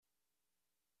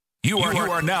You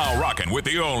are now rocking with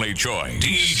the only choice,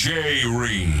 DJ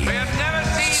Reed. We have never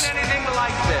seen anything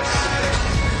like this,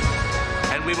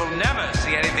 and we will never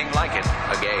see anything like it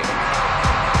again.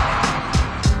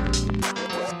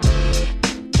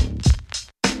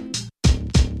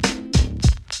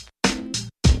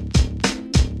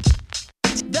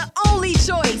 The only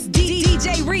choice,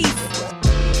 DJ Reed.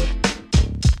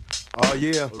 Oh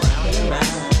yeah,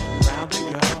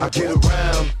 I get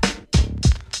around.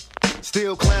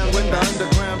 Still clown with the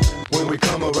underground when we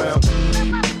come around.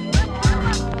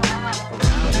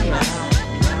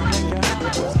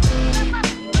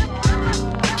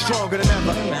 Stronger than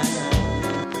ever.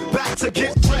 Back to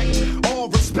get wrecked. All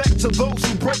respect to those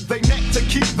who break their neck to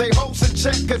keep their hoes in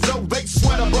check. Cause though they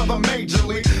sweat a brother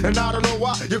majorly. And I don't know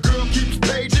why your girl keeps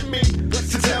paging me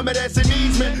to tell me that she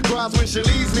needs me. Cries when she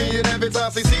leaves me. And every time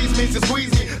she sees me, she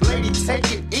squeeze me. Lady, take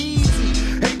it easy.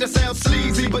 Hate to sound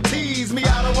sleazy, but tease me.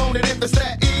 I don't want it if it's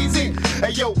that easy.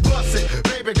 Hey yo, bust it.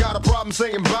 Baby got a problem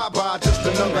saying bye-bye. Just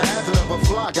another hazard of a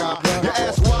fly guy. Your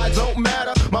ass wide don't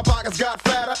matter. My pockets got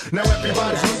fatter. Now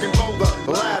everybody's looking for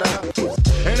the ladder.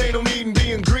 And ain't no need in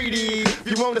being greedy. If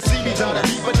you wanna see me, try to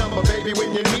keep a number, baby,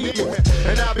 when you need it.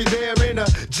 And I'll be there in a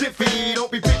jiffy.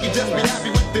 Don't be picky, just be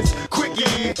happy with this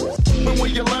quickie. But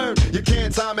when you learn, you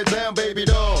can't time it down, baby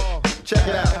doll. Check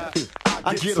it out.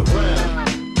 I get around.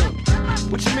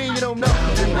 What you mean you don't know?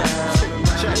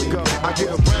 Check it go. I get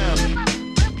around.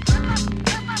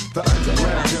 The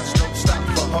underground just don't stop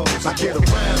for hoes. I get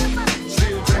around.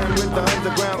 Still down with the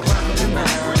underground.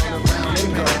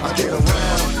 I get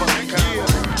around. Yeah.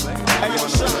 Hey, yo,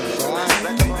 son.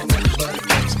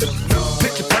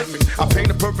 Picture perfect. I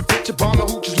paint a perfect picture. Bomb the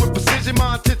hooches with precision.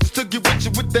 My intentions to get with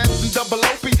you with that and double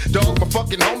OP. Dog, my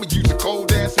fucking homie. Use a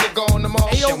cold ass nigga on them all.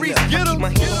 Hey, yo, Reese, get him. My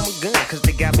hand on my gun, cause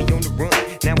they got me on the run.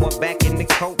 Now I'm back in the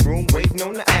courtroom, waiting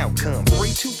on the outcome. Free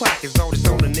Tupac is all that's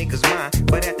on the niggas' mind.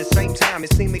 But at the same time,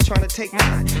 it seems they trying to take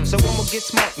mine. So I'ma get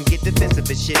smart and get defensive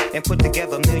and shit. And put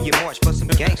together a million march for some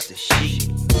gangster shit.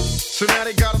 So now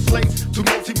they got a slate. Two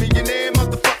multi-millionaire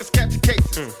motherfuckers catch a case.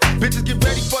 Bitches get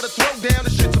ready for the throwdown.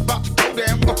 The shit's about to go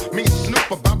down. Me and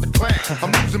Snoop about to clown.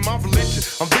 I'm losing my religion.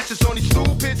 I'm vicious on these stool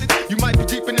pigeons. You might be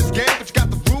deep in this game, but you got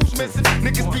the rules missing.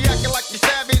 Niggas be acting like you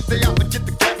savage. They out to get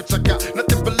the cabbage. I got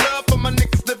nothing but love for my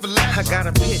niggas living lavish. I got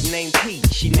a pit named P,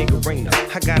 she niggerina.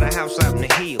 I got a house out in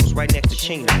the hills, right next to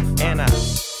Chino. And I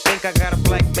think I got a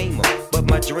black Beamer, but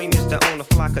my dream is to own a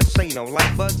fly casino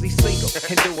like Bugsy Siegel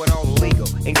and do it all illegal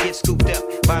and get scooped up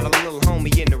by the little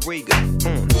homie in the Riga.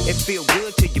 It feel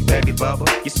good to you, baby bubba.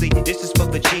 You see, this is for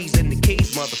the G's and the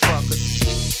keys, motherfucker.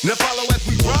 Now follow as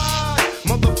we ride,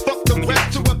 motherfuck the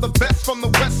rest. Two of the best from the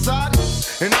west side,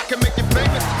 and I can make it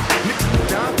famous. Niggas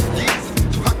down for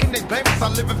years, so how can they blame us? I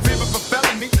live in fear of a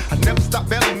felony. I never stop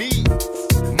belly needs,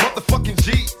 motherfucking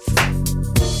G's.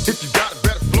 If you got it,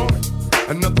 better flaunt it.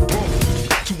 Another boom,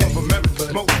 two of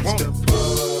America's most wanted.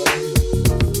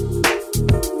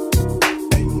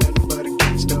 Ain't nothing but a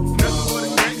gangsta. Nothing but a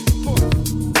gangsta boy.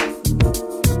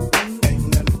 Ain't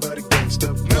nothing but a gangsta.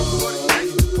 Nothing but a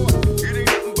gangsta boy. It ain't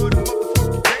nothing but a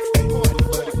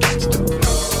motherfucking gangsta boy.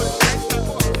 Nothing but a gangsta. Nothing but a gangsta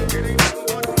boy. It ain't nothing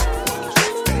but a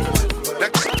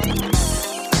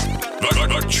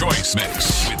The Choice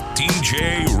Mix with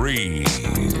DJ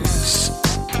Reeves.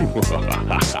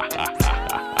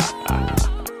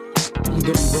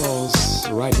 Them balls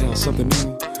right now, something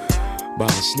new by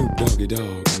Snoop Doggy Dogg.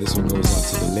 And this one goes out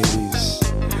to the ladies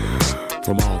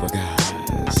from all the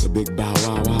guys. A big bow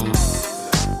wow wow.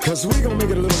 Cause we gonna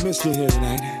make it a little misty here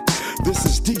tonight. This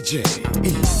is DJ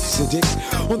Easy Dick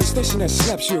on the station that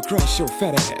slaps you across your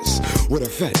fat ass with a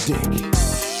fat dick.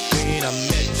 When I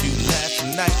met you last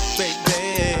night,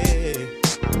 baby,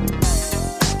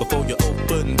 before you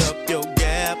opened up your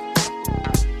gap,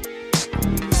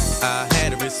 I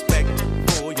had a respect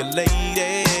for your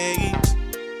lady,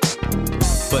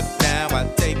 but now I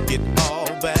take it all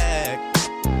back,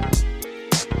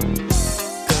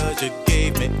 cause you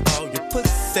gave me all your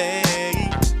pussy,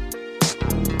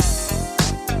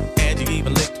 and you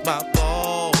even licked my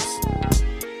balls.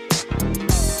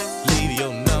 Leave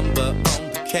your number on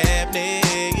the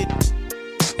cabinet,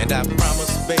 and I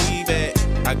promise, baby,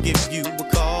 I'll give you a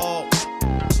call.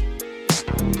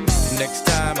 Next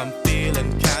time I'm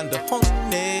feeling kinda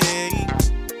horny,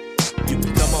 you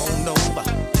can come on over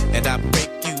and I'll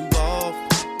break you off.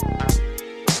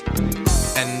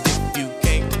 And if you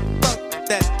can't fuck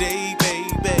that day,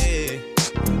 baby,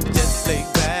 just lay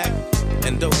back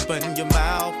and open your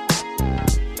mouth.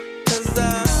 Cause I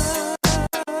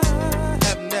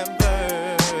have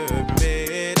never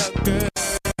met a girl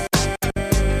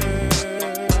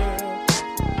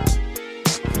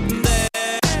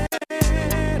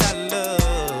that I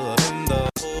love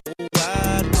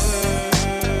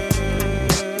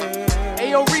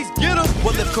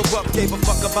corrupt, gave a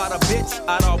fuck about a bitch,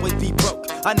 I'd always be broke.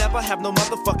 I never have no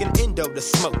motherfucking endo to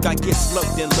smoke. I get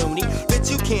sloped and loony.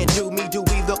 Bitch, you can't do me. Do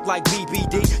we look like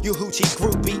BBD? You hoochie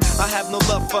groupie. I have no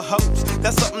love for hoes.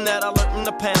 That's something that I learned in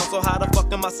the pound. So how the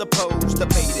fuck am I supposed to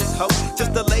pay this hoe?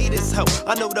 Just the latest hoe.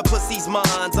 I know the pussy's mine.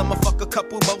 I'ma fuck a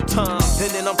couple more times and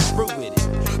then I'm through with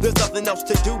it. There's nothing else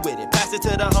to do with it. Pass it to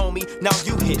the homie. Now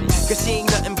you hit it. Cause she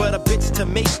ain't nothing but a bitch to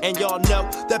me. And y'all know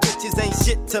that bitches ain't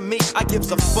shit to me. I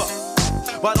gives a fuck.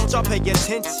 Why don't y'all pay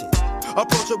attention?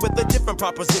 Approach her with a different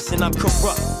proposition. I'm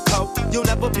corrupt, ho. You'll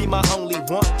never be my only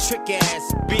one. Trick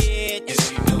ass bitch.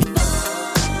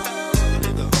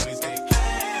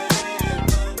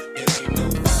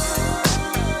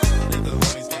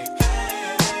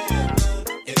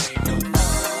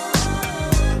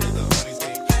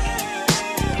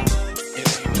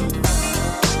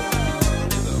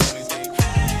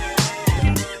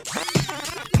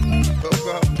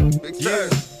 Yeah.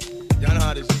 Y'all know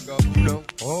how this shit go. You know.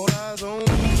 All eyes on me.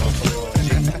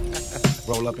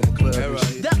 Roll up in the club.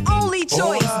 Right. The only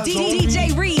choice,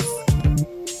 DJ Reese.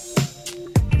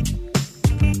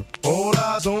 All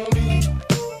eyes on me.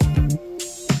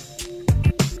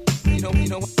 You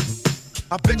know what?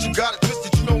 I bet you got it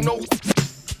twisted, you don't know.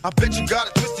 I bet you got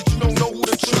it twisted, you don't know who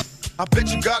to trust. I bet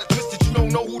you got it twisted, you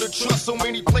don't know who to trust. So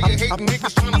many player hating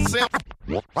niggas trying to sound.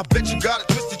 I bet you got it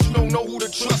twisted, you don't know who to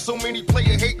trust. So many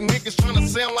player hating niggas trying to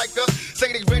sound like us.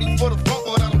 Say they ready for the funk,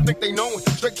 but I don't think they know it.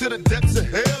 Straight to the depths of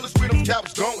hell is where them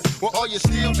cowards going. Well, all you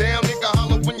still down, nigga,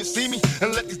 holler when you see me.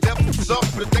 And let these devils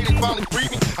suffer the day they finally free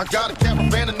me. I got a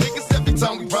caravan of niggas every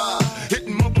time we ride.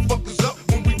 Hitting motherfuckers up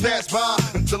when we pass by.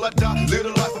 Until I die, live the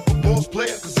life of a boss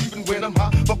player. Cause even when I'm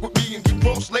high, fuck with me and get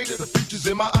cross later. The future's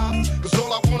in my eyes. Cause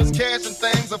all I want is cash and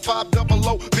things. A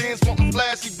 500 Benz wanting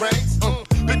flashy brains.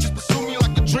 Bitches pursue me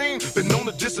like a dream. Been known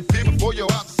to disappear before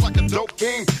your eyes. It's like a dope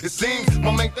king. It seems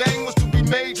my main thing was to be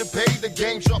major. Pay the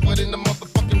game sharper than the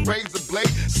motherfucking razor blade.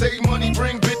 Save money,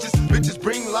 bring bitches. Bitches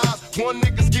bring lies. One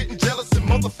nigga's getting jealous and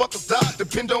motherfuckers die.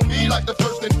 Depend on me like the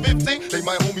first and 15. They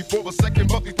might hold me for a second,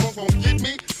 but these punks won't get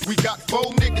me. We got 4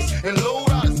 niggas and low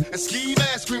riders and ski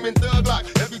masks screaming thug like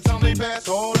every time they pass.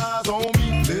 All eyes on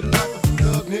me. Live the life of a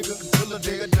thug nigga until the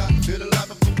day I die. Live the life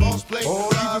of a boss player.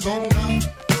 All eyes on me.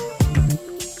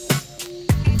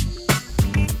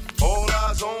 All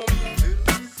eyes on me.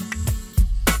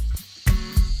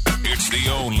 It's the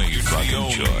only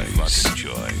fucking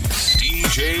choice.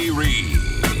 DJ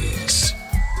Reese.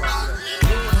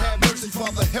 Lord have mercy,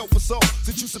 Father, help us all.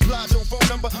 Since you supplied your phone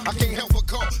number, I can't help but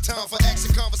call. Time for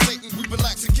action, conversating, we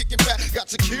relaxing, kicking back.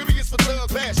 Got you curious for love,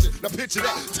 passion. Now picture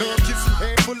that, tongue kissing,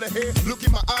 hand full of hair. Look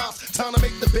in my eyes, time to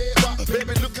make the bed rock.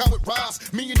 Baby, look how it rise.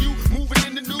 Me and you moving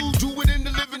in the nude, do it in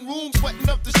the living room, sweating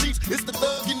up the sheets. It's the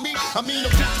thug in me. I mean,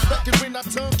 I'm disrespecting when I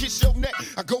tongue kiss your neck.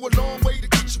 I go a long way to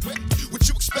get you wet. What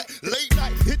you expect? Late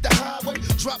night, hit the highway,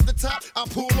 drop the top. I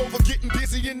pull over, getting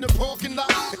busy in the parking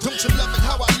lot. And don't you love it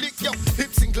how I lick your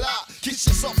hips and glide? Kiss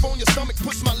yourself on your stomach,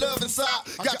 push my love inside.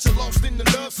 Got you lost in the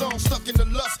love song, stuck in the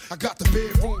lust. I got the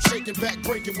bedroom shaking, back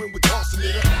breaking when we're tossing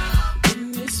it up.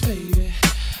 Goodness, baby,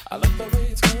 I love the way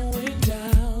it's going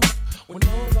down. When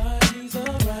nobody's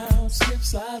around, slip,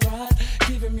 slide, ride,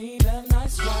 giving me that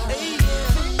nice ride. Hey,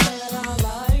 yeah, that I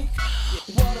like,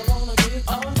 what I wanna get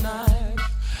all night.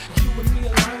 You and me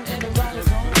alone, and the ride is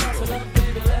on. Pass it up,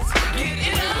 baby, let's get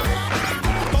it on.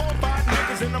 4 or 5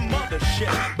 niggas in the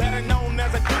mothership, better known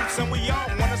as a deuce, and we all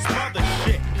wanna smother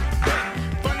shit.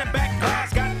 Front and back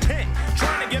guys got 10,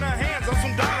 trying to get our hands on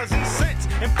some dollars and cents,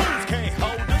 and fools can't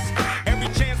hold us. Every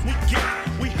chance we get,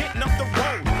 we hitting up the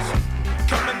roads,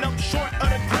 coming up short of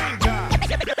the green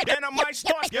guy, and I might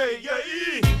start, The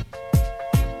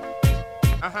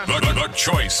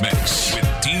Choice Mix with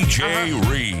DJ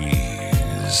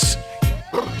Reese.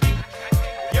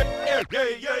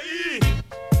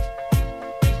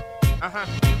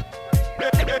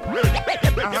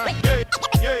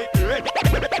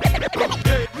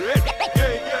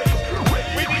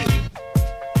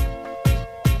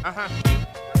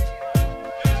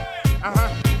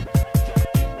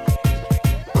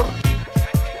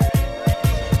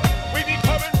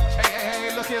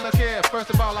 Look here. First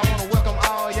of all, I want to welcome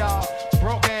all y'all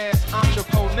broke ass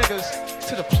entrepreneur niggas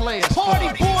to the Players Party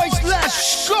Club. boys,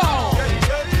 let's go!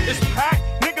 It's packed,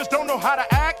 niggas don't know how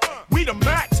to act. We the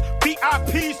max,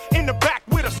 VIPs in the back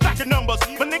with a stack of numbers.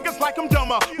 But niggas like them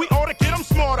dumber, we ought to get them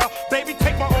smarter. Baby,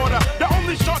 take my order. The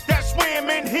only shark that swim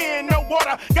in here in no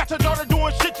water. Got your daughter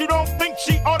doing shit you don't think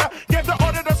she oughta. Give the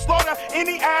order to slaughter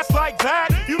any ass like that.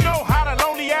 You know how to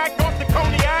lonely act off the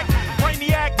cognac.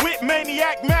 Brainiac with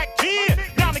maniac Mac 10.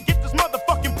 Down to get this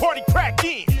motherfucking party cracked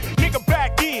in. Nigga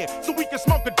back in so we can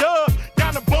smoke a dub.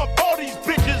 Down to bump all these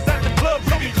bitches at the club.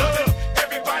 So we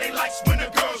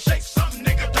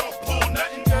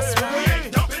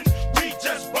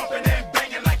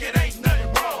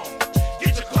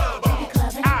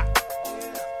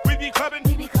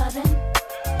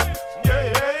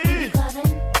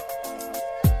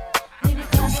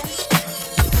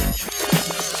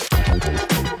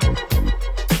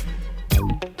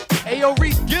Yo,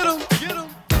 Reese, get him. Get him.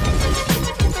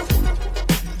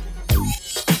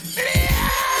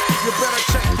 You better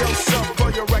check yourself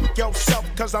or you wreck yourself,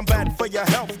 cause I'm bad for your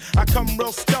health. I come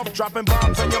real stealth, dropping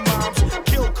bombs on your moms,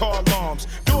 kill car alarms.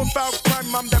 Doing foul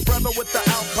crime, I'm that brother with the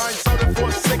Alpine soda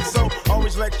 460.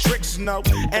 Always let tricks know,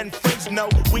 and friends know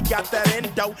we got that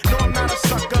endo. No, I'm not a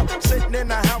sucker, sitting in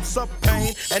a house of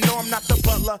pain. And no, I'm not the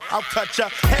butler, I'll cut ya,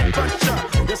 headbutt ya.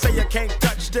 You say you can't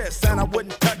touch this, and I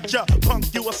wouldn't touch ya.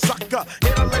 Punk, you a sucker,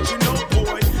 here to let you know,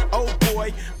 boy. Oh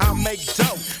boy, I'll make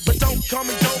dough, but don't call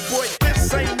me dope boy.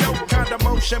 This ain't no kind of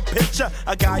motion picture.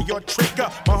 A guy your trigger,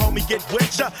 my homie get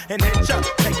with ya and hit ya,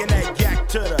 taking that yak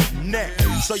to the neck.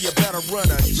 So you better run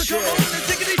a check. So come on and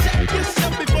tickety check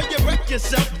yourself before you wreck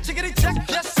yourself. Tickety check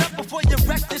yourself before you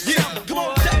wreck yourself. Yeah, come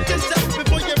on, check yourself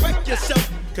before you wreck yourself.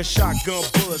 Cause shotgun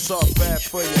bullets are bad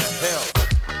for your health.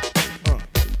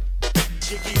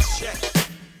 Jiggy check.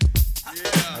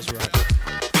 Yeah, that's right.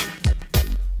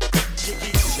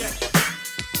 Jiggy check.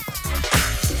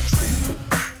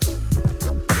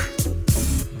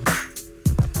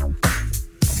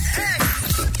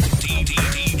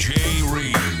 DJ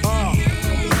Reed.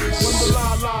 When the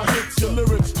la-la hits your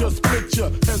lyrics, just picture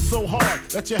head so hard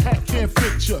that your hat can't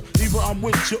fit you. Either I'm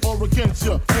with you or against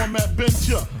you. Format bench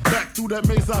you. Back through that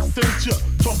maze I sent you.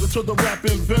 Talking to the rap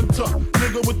inventor.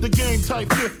 Nigga with the game type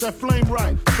fifth, that flame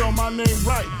right. Spell my name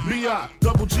right.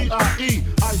 B-I-double-G-I-E.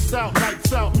 Iced out,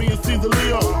 lights out, me and Caesar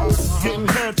Leo. Getting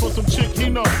head for some chick he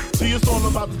know. See, it's all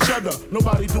about the cheddar.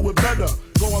 Nobody do it better.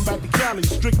 Going back to Cali,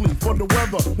 strictly for the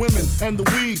weather. Women and the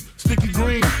weed, sticky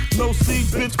green. No seed,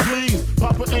 bitch, please.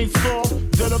 Papa ain't soft,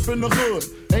 dead up in the hood.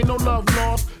 Ain't no love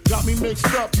lost, got me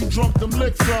mixed up. You drunk them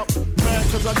licks up. Mad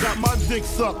cause I got my dick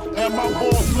sucked and my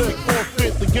balls licked.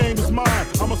 Forfeit, the game is mine.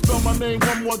 I'ma spell my name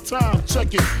one more time.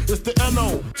 Check it. It's the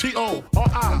N-O-T-O-R-I-O-U-S.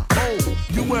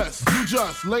 You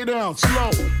just lay down slow.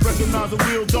 Recognize a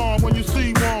real dawn when you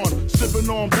see one. Sipping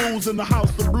on booze in the house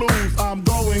of blues. I'm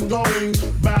going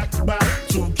back to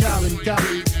Cali.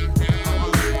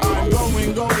 I'm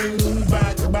going back to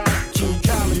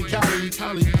Cali.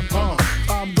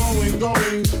 I'm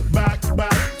going back to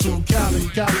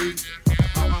Cali.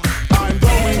 I'm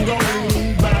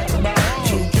going back to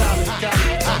Cali.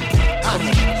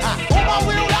 All my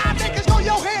real live niggas, throw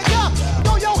your hands up.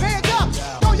 Throw your hands up.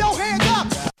 Throw your hands up.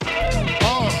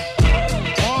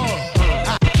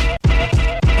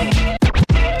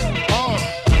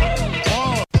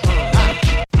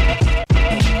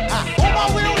 All my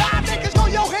real live niggas, throw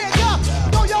your hands up.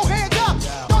 Throw your hands up.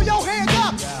 Throw your hands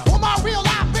up. All my real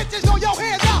live bitches, throw your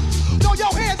hands up. Throw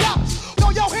your hands up.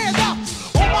 Throw your hands up.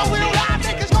 All my real live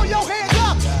niggas, throw your hands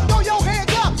up. Throw your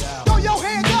hands up. Throw your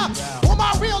hands up. All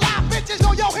my real live bitches,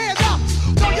 throw your hands up.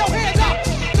 Throw your hands up.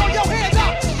 Throw your hands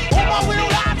up. All my real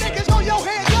live niggas, throw your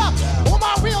hands up. All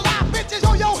my real live bitches,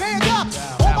 throw your hands up.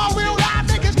 All my real live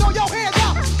niggas, throw your hands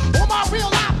up. All my real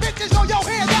live bitches, throw your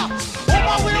hands up. All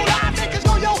my real live niggas,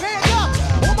 throw your hands up.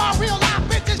 All my real live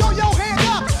bitches, throw your hands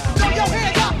up. Throw your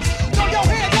hands up. Throw your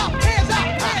hands up. Hands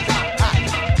up. Hands up.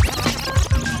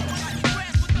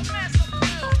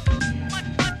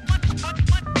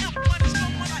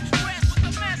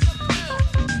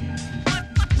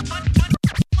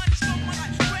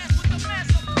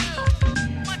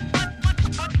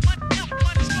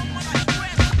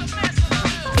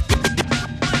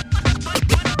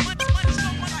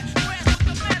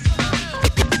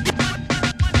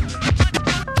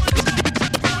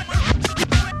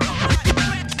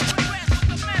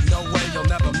 No way you'll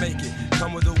never make it.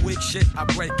 Come with a weak shit, I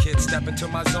break kids. Step into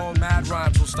my zone, mad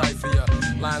rhymes will stifle ya.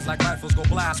 Lines like rifles go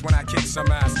blast when I kick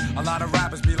some ass. A lot of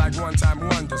rappers be like one-time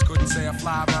wonders. Couldn't say a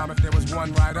fly rhyme if there was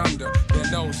one right under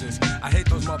their noses. I hate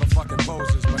those motherfucking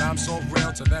poses, but I'm so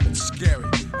real to them it's scary.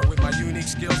 And with my unique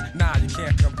skills, nah, you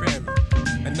can't compare me.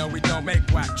 And no, we don't make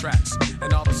whack tracks.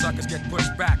 And all the suckers get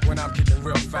pushed back when I'm kicking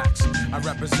real facts. I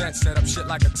represent, set up shit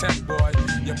like a tent boy.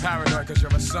 You're paranoid cause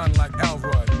you're a son like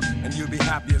Elroy. And you'd be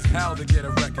happy as hell to get a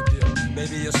record deal.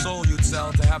 Maybe your soul you'd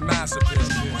sell to have mass appeal.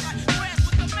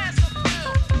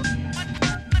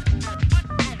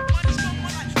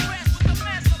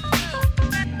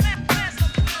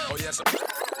 Oh yes.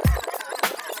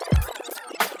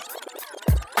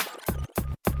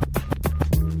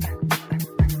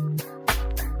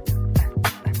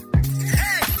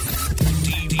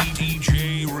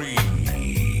 DJ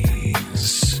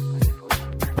Reese.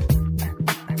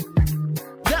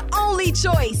 The only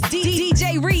choice,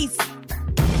 DJ Reese.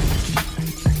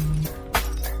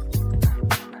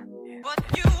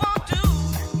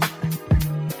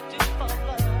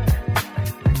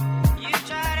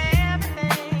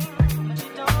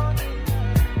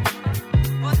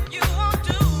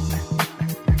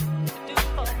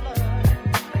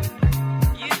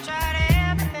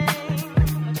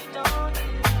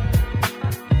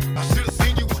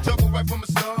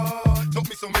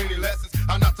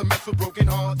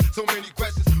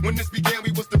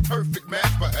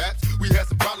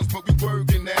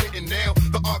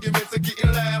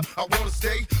 I wanna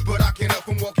stay, but I can't help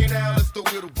from walking out. Let's throw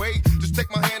it away. Just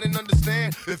take my hand and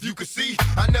understand. If you could see,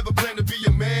 I never planned to be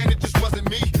a man. It just wasn't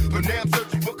me. But now I'm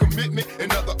searching for commitment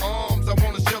in other arms. I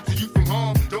wanna shelter you from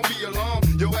harm. Don't be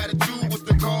alarmed. Your attitude was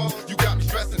the cause. You got me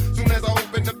stressing. Soon as I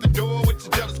open up the door with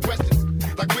your jealous questions.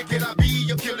 Like where can I be?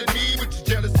 You're killing me with your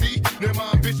jealousy. Now my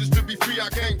ambitions to be free, I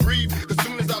can't breathe. As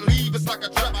soon as I leave, it's like a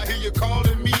trap. I hear you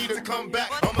calling me to come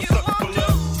back. I'm a sucker for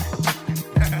love.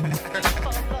 That's right.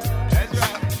 Sucker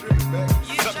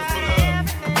for love.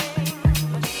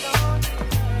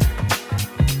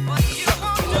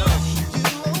 Sucker for love.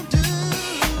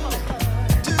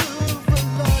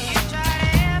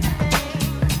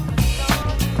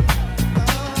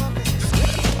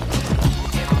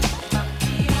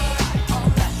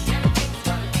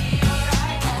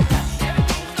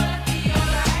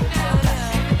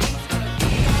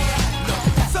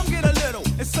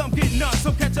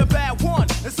 Some catch a bad one,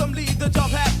 and some leave the job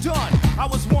half done. I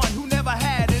was one who never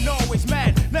had and always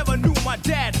mad. Never knew my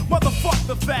dad, motherfuck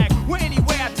the fag. Well,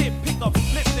 anyway, I did pick up,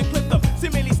 flipped and clipped up,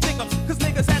 seemingly stick ups, cause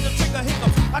niggas had to trigger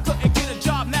hiccups. I couldn't get a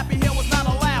job, nappy hair was not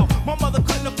allowed. My mother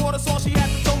couldn't afford us all, she had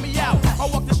to throw me out. I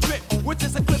walked the strip, which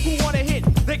is a clip who wanna hit.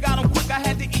 They got them quick, I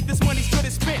had to eat this money's good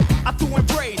as spent. I threw in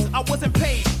braids, I wasn't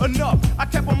paid enough. I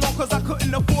kept them long cause I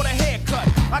couldn't afford a haircut.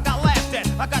 I got laughed at,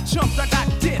 I got chumped, I got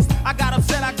dissed. I got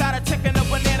upset, I got a tick in a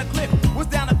banana clip. Was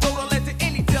down the throat, led to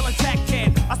any deal attack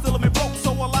can. I still have been broke,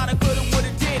 so a lot of good and what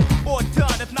it did or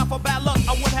done. If not for bad luck,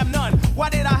 I wouldn't have none. Why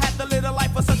did I have to live a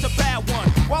life for such a bad one?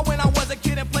 Why when I was a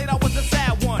kid and played, I was a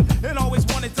sad one. And always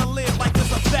wanted to live like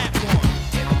this a fat one.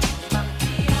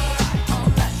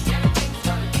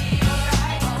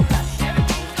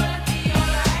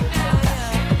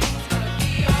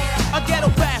 A ghetto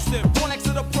bastard, born next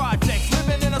to the projects.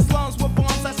 Living in the slums with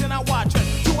bombs, that's in our watch it.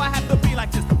 Do I have to be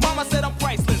like this? Mama said I'm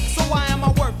priceless, so why am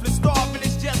I worthless? Starving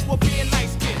is just for being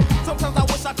nice kid. Sometimes I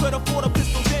wish I could afford a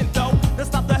pistol then though. To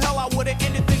stop the hell I would've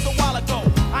ended things a while ago.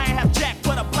 I ain't have jack,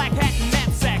 but a black hat and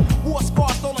knapsack. War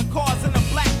scars, stolen cars, and a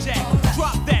blackjack.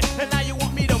 Drop that, and now you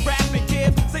want me to rap and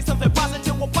give. Say something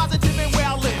positive, well positive in where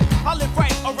I live. I live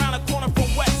right around the corner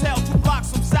from West Hell. 2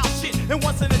 blocks from South shit, and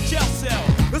once in a jail cell.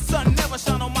 The sun never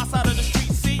shine on my side of the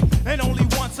street, see? And only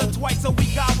once or twice a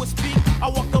week I would speak. I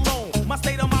walked alone, my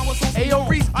state of mind was so Hey, yo,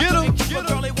 Reese, I get couldn't him, keep get a him.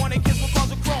 girl, they wanted kiss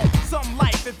because of chrome. Some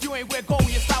life, if you ain't where gold,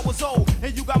 your style was old.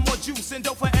 And you got more juice and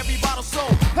dope for every bottle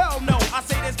sold. Hell no, I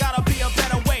say there's gotta be a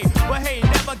better way. But hey,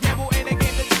 never gamble in a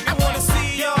game that you I wanna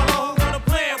see y'all who wanna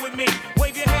play with me.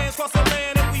 Wave your hands across the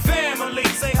land if we family.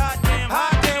 Say hot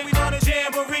damn, we on a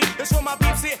jamboree. That's what my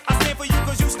peeps here. I stand for you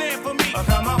cause you stand for me.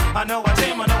 Come on, I know I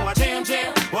jam.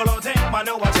 Well, oh damn, I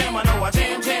know I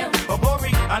jam. Oh,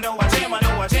 Bori, I know I jam.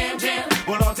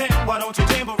 Well, oh damn, why don't you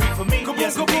jamboree for me?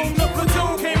 Yes, kaboom, the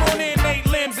platoon came on in, 8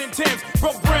 limbs and Timbs.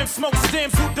 Broke brims, smoked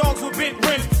stems, 2 dogs with bent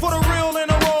rims. For the real and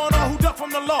the raw and all who duck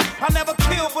from the law. I never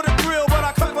kill for the thrill, but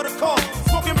I cut for the call.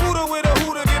 Smoking Buddha with a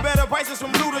hooter, get better prices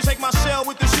from looters. Shake my shell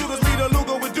with the shooters, lead a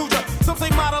Luger with Duja. Some say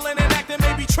modeling and acting,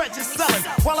 maybe treasure selling.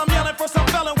 While I'm yelling for some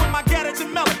felon with my gadgets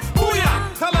and melon.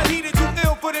 Booyah! Hella heated, too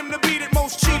ill for them to beat it.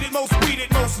 Most cheated, most weeded,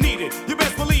 most needed. You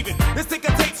best believe it. This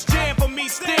ticker tape's jam for me,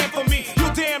 stand for me. You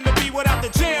damn to be without the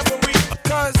jamboree.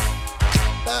 Cause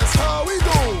that's how we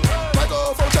do.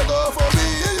 Check off for me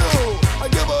and you. I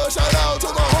give a shout out to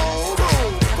the whole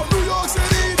crew. From New York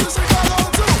City to Chicago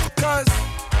too. Cause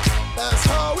that's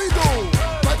how we do.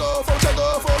 Check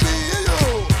off for me and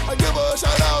you. I give a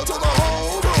shout out to the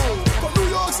whole crew. From New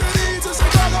York City to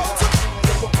Chicago too.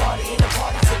 We're partying the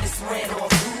party till it's red or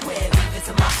blue. And leave it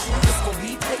to my crew, it's gon'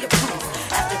 replay a proof.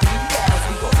 After 3 hours,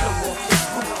 we gon' blow off this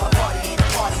group. We're partying the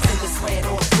party till it's red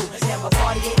or blue. Yeah, we're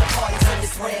partying the party till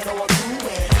it's red or blue.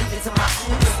 And leave it to my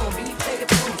crew, it's gon' replay a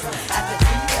proof. After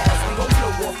 3 hours, we gon'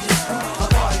 blow off this group.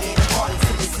 We're partying the party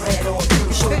till it's red or blue.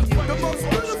 The most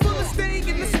beautifulest thing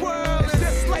in this world is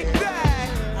just like that.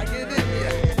 I get it,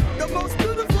 yeah. The most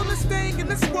beautifulest thing in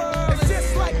this world is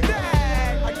just like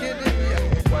that. I get it, yeah.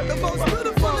 The most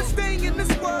beautifulest thing in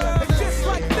this world is just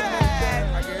like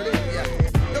that. I get it, yeah.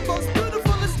 The most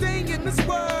beautifulest thing in this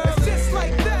world is just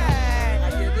like that. I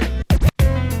get it.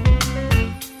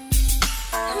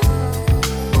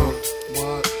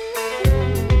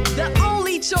 The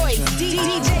only choice,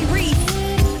 DJ Reese.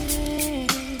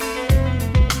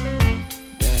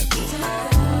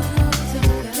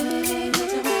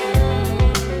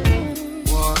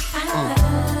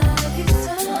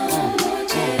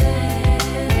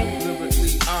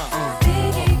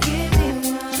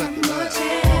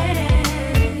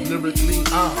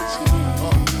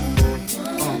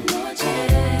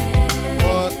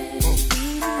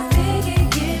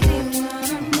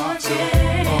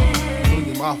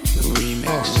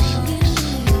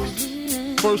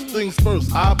 First things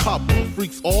first, I pop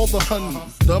freaks all the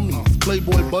honeys, dummies,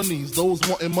 playboy bunnies, those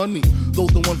wanting money. Those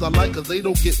the ones I like, cause they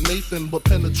don't get Nathan but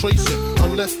penetration.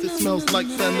 Unless it smells like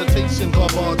sanitation.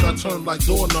 Garbage, I turn like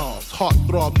doorknobs. Heart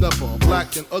throb never,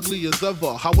 black and ugly as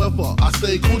ever. However, I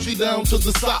stay Gucci down to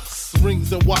the socks.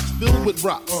 Rings and watch filled with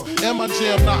rocks. And my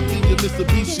jam knocking your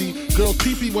Mitsubishi. Girls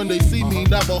pee-pee when they see me.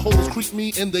 Navajos creep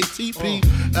me in they teepee.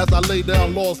 As I lay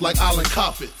down laws like Island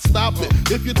Coppet. Stop it,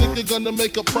 if you think you're gonna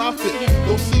make a profit.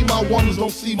 Don't see my ones,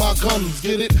 don't see my guns.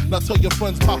 Get it? Now tell your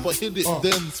friends Papa hit it.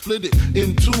 Then split it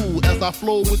in two as I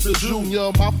flow with the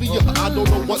Junior Mafia. I don't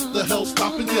know what the hell's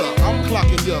stopping ya. I'm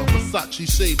clocking ya. Versace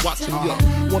shade watching ya.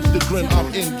 Once the grin,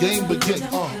 I'm in game begin.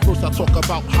 First I talk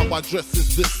about how I dress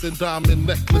is this and diamond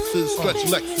necklaces. Stretch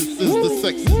Lexus is the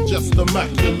sex is just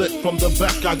immaculate. From the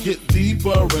back I get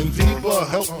deeper and deeper.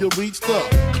 Help you reach the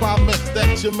climax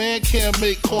that your man can't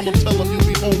make. Call him, tell him you'll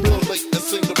be home real late and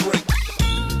sing the break.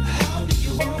 How do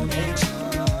you want it?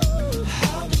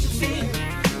 How do you feel?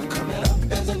 Coming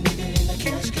up as a nigga in a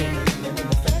cash can, living in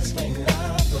the fast lane,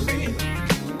 not for real.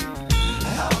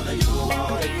 How do you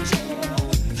want it?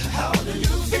 How do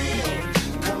you feel?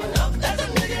 Coming up as a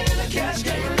nigga in a cash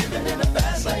can, living in the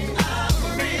fast lane, not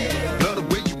for real. Love the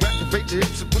way you activate your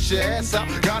hips and push your ass out.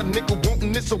 Got a nigga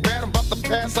wanting it so bad I'm about to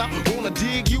pass out. Wanna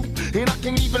dig you, and I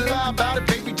can't even lie about it,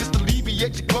 baby. Just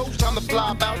alleviate your clothes, time to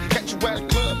fly about. Catch you at a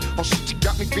club, oh shit, you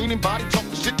got me feeling. Body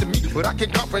talking shit to me, but I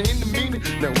can't comprehend the meaning.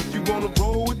 Now if you wanna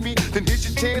roll with me, then here's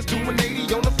your chance. Do an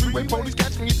 80 on the freeway, police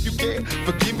catch me if you can.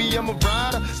 Forgive me, I'm a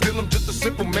rider, still I'm just a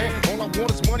simple man. All I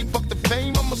want is money, fuck the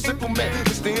fame, I'm a simple man.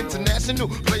 Mr. International,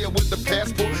 player with the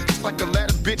passport. Just like a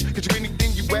ladder, bitch, get you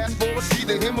anything you ask for. It's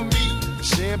either him or me.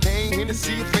 Champagne,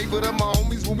 Hennessy, a favorite of my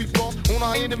homies when we floss on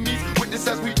our enemies. Witness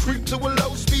as we creep to a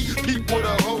low speed. Peep what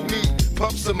a hoe need.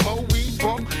 Pump some more weed,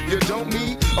 bump, you don't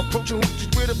need. Approaching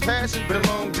hoochies with a passion, been a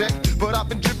long day. But I've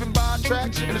been driven by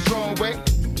attraction in a strong way.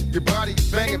 Your body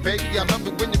is banging, baby. I love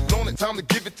it when you're flown it. Time to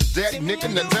give it to daddy, nigga.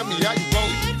 Now tell me how you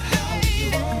want it. How do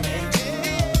you want it?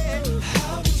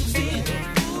 How did you feel?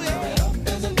 Coming up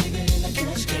as a nigga in a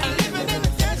cash can, living in the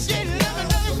fast lane,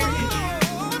 living in the real.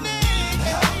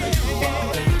 How do you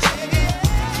want it?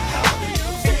 How do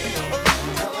you feel?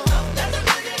 Coming up as a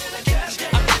nigga in a cash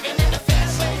can, living in the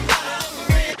fast lane, not for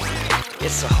real.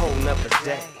 It's a whole nother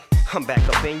day. I'm back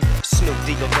up in you, Snoop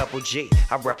D-O Double G.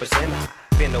 I represent I.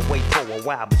 Been away for a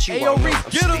while, but you all know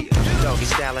I'm still doggy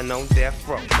styling on death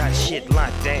row. Got shit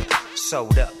locked down,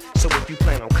 sold up. So if you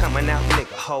plan on coming out,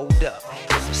 nigga, hold up.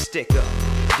 It's a stick up,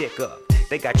 dick up.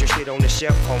 They got your shit on the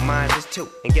shelf, on mine is too.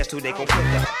 And guess who they gon' pick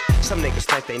up? Some niggas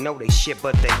think they know they shit,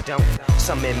 but they don't.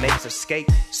 Some inmates escape,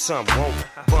 some won't.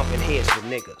 Bumping heads with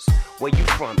niggas. Where you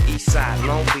from? East Side,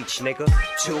 Long Beach, nigga.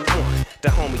 2-1. The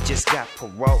homie just got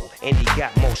parole. And he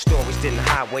got more stories than the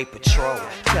highway patrol.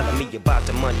 Telling me about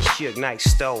the money Suge Knight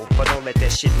stole. But don't let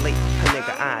that shit leak. A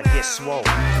nigga eye get swole.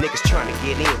 Niggas trying to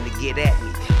get in to get at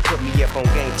me. Put me up on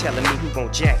game telling me who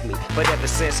gon' jack me. But ever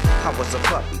since I was a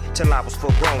puppy, till I was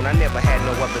full grown, I never had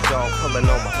no other dog pulling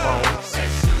on my phone. Say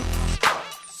Snoop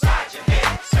upside your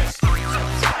head. Say Snoop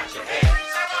upside your head.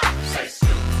 Say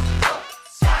Snoop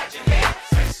upside your head.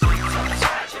 Say Snoop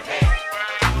upside your head.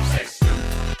 Say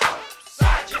Snoop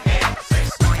upside your head. Say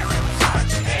Snoop upside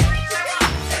your head.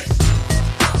 Say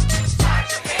Snoop upside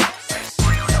your head. Say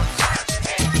Snoop upside your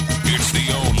head. It's the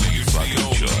only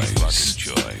fucking choice.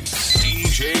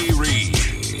 DJ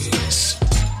Reeves.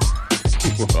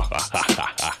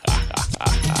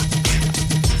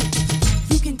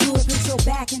 You can do it, put your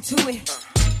back into it.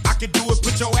 I can do it,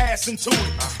 put your ass into it.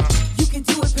 You can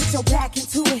do it, put your back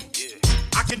into it.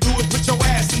 I can do it, put your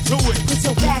ass into it. Put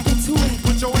your back into it.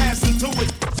 Put your ass into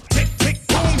it. Tick, tick,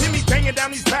 boom, hit me banging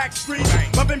down these back streets.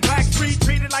 Loving Black Street,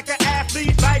 treated like an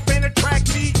athlete. Life ain't a track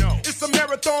meet. It's a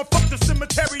marathon, fuck the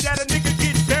cemetery that a nigga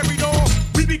gets buried on.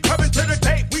 We be coming to the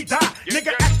day we die.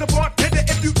 Nigga, ask the bartender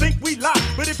if you think we lie.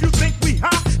 But if you think we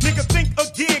hot, nigga, think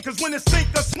again. Cause when it's sink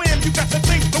or swim, you got to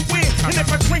think to win. And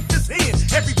if I drink this in,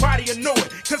 everybody will know it.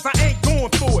 Cause I ain't going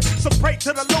for it. So pray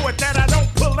to the Lord that I don't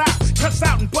pull out. Cuss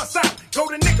out and bust out. Go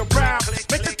to nigga round.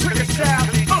 Make the trigger shout.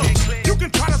 You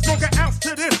can try to smoke an ounce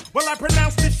to this while I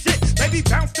pronounce this shit. Baby,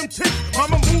 bounce them tits.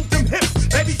 Mama, move them hips.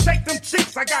 Baby, shake them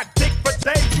cheeks. I got dick for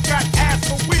days. You got ass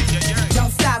for weeks.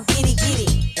 Don't stop, get it.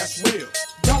 That's real.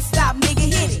 Don't stop, nigga,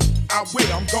 hit it. I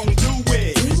will. I'm gon' do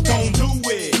it. Gon' do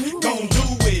it. Gon' do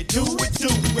it. Do it, do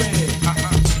it.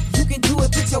 You can do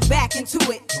it, put your back into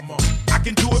it. Come on. I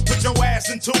can do it, put your ass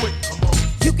into it. Come on.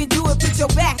 You can do it, put your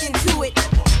back into it.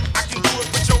 I can do it,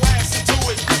 put your ass into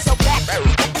it. Put your back, back,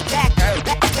 back, back,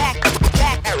 back,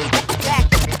 back.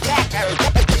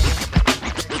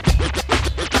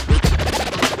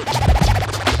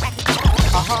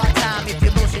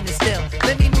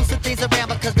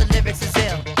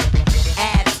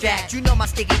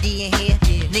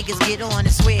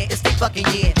 fucking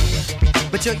year.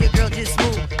 But yo, your girl just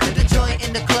moved to the joint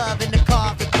in the club in the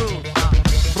car for crew.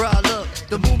 Bruh, look,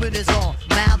 the movement is on.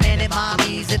 Malman and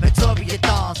mommies and Victoria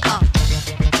dolls.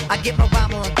 I get my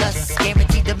rhyme on dust,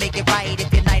 guaranteed to make it right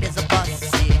if your night is a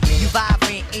bust. You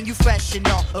vibrant and you fresh and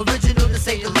all. Original to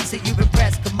say the least, and you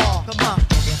impressed. Come on.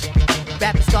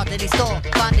 Rappers start that they stall,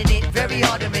 finding it very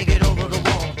hard to make it over the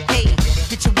wall. Hey,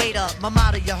 get your weight up, my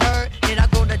motto you heard. And I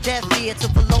go to death ear to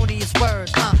felonious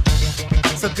words.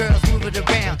 So girls move it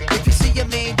around. If you see your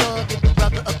main dog, give your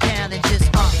brother a pound and just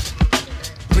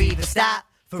breathe and stop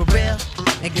for real,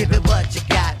 and give it what you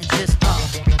got and just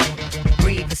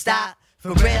breathe and stop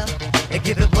for real, and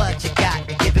give it what you got,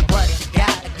 and give it what you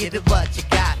got, and give it what you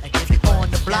got, and give it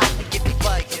on the block, and give it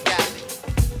what you got.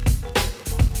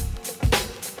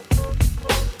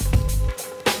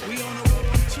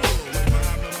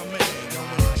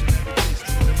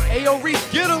 Ayo,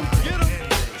 Reese, get him.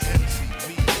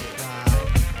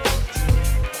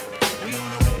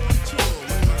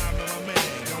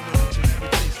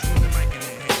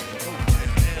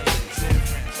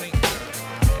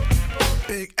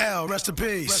 Big L, rest in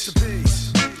peace. Rest in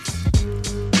peace.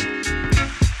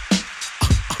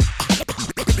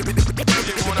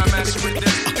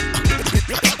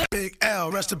 Big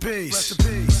L, rest in peace. Rest in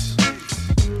peace.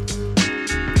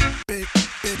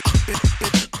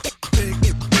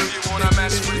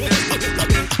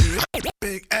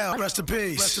 Big L, rest in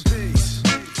peace. Rest in peace.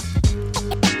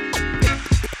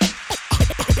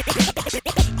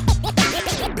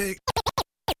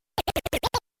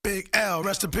 Big L,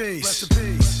 rest in peace. Rest in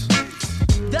peace.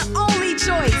 The only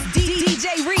choice, DJ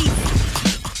Reese.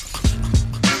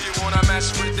 You wanna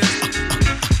mess with this?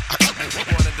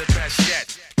 One of the best yet.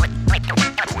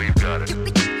 We've got it. You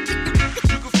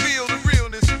can feel the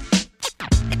realness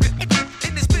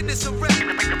in this business of rap.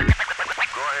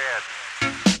 Go ahead.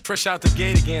 Fresh out the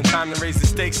gate again, time to raise the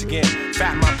stakes again.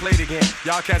 Fat my plate again.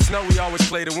 Y'all cats know we always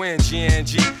play to win.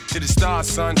 GNG to the stars,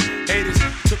 son. Haters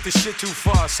took the shit too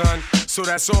far, son. So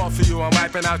that's all for you. I'm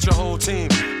wiping out your whole team.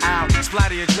 Ow,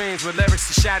 splatter your dreams with lyrics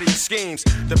to shatter your schemes.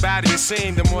 The badder you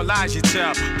seem, the more lies you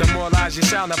tell. The more lies you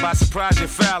tell. Now by surprise you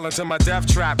fell into my death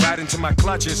trap, right into my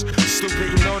clutches. Stupid,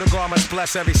 you know the God must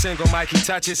bless every single mic he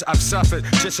touches. I've suffered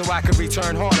just so I can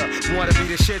return harder. Wanna be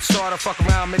the shit starter? Fuck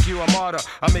around, make you a martyr.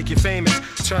 I'll make you famous.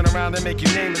 Turn around and make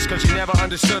you nameless. Cause you never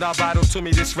understood how vital to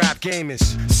me this rap game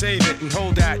is. Save it and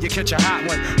hold that, you catch a hot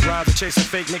one. Rhyme to chase a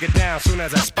fake nigga down soon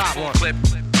as I spot one. Clip.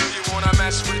 You wanna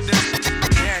mess with this?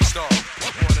 Gangstar,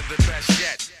 one of the best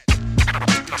yet.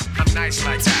 I'm nice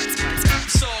like that.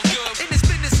 It's all good in this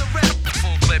business of rap.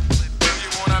 Full clip. You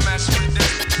wanna mess with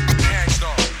this?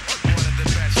 Gangstar, one of the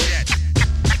best yet.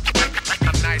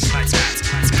 I'm nice like that.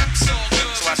 It's all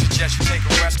good. So I suggest you take a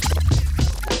rest.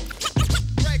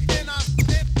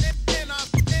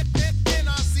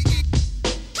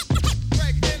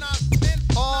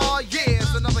 Oh yeah,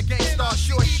 it's another Gangstar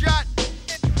short shot.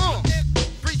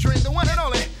 Featuring the one and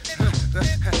only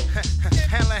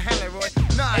Hanley Roy.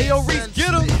 Ayo, Reese,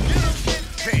 get him.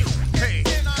 Hey,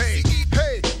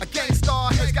 a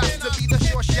Gangstar has got to be the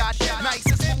short shot. Nice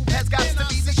and smooth has got to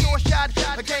be the short shot.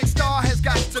 A Gangstar has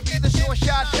got to be the short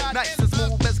shot. Nice and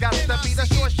smooth has got to be the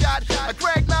short shot. A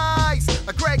Greg Nice,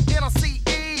 a Greg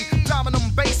NRCE, Dominum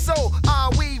Basso,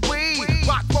 we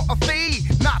rock for a fee,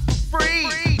 not for free.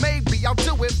 Maybe I'll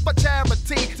do it for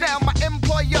charity. Now my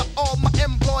employer or my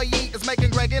employee is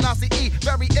making Greg NRCE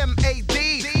very MAD.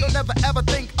 Don't never ever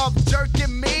think of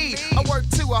jerking me. I work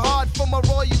too hard for my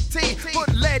royalty.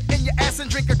 Put lead in your ass and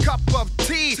drink a cup of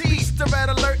tea. Beast the Red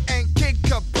Alert and Kid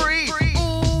Capri.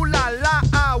 Ooh la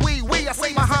la, wee. I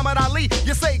say Muhammad Ali,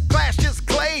 you say glass is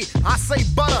clay. I say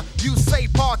butter, you say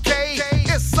parquet.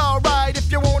 It's alright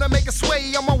if you wanna make a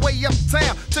sway. On my way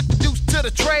uptown, took the deuce to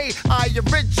the trade. I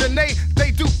originate,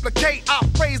 they duplicate. I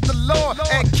praise the Lord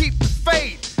and keep the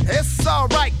faith. It's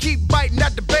alright, keep biting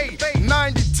that debate.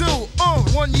 92,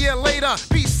 1 year later.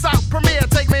 Peace out, Premier,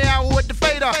 take me out with the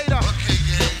fader.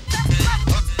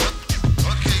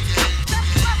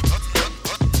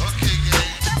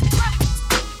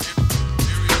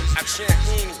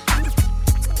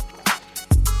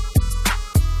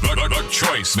 The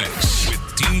Choice Mix with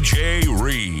DJ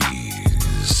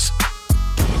Reese.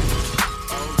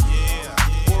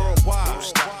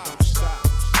 Worldwide,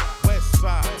 West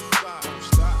Side,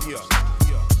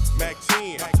 Mac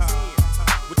 10,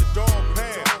 with the dog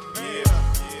pound,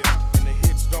 and the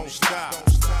hits don't stop.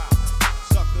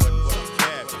 Sucker,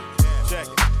 cabin, check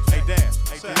it. Hey, Dad,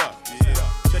 say what?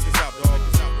 Check this out, dog.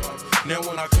 Now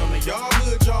when I come to y'all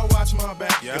hood, y'all watch my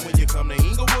back. And when you come to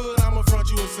Inglewood, I'ma front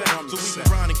you a sack. So we can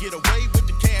grind and get away with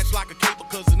the cash loose like a caper,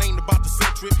 cause it ain't about the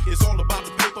century. It's all about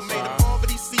the paper. Made of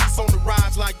poverty seats on the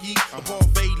rise like ye. Above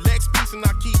a Lex piece, and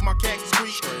I keep my khakis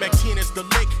creep. Back 10 is the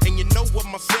lick, and you know what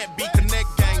my set be. Connect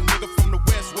gang, nigga from the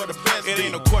west, where the best It be.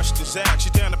 ain't no questions asked.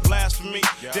 You down to blast for me,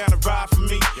 down to ride for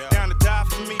me, down to die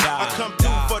for me. I come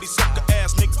through for these sucker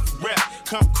ass niggas for rap.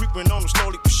 Come creeping on them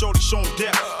slowly, for shorty showing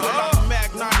death. Pull out the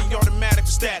Mag 90, automatic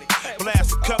for static.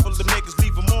 Blast a couple of niggas,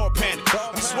 leave them all panic.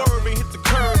 We swerving, hit the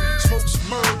curb, smoke some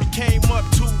murder. Came up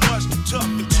too much, too tough,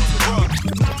 and too rough.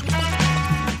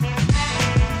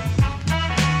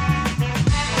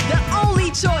 The only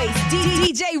choice,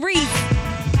 DJ Reese.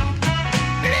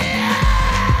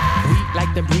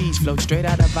 Like the breeze, float straight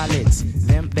out of our lids.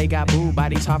 Them, they got booed by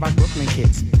these hard rock Brooklyn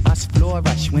kids. Us floor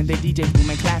rush when they DJ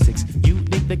booming classics. You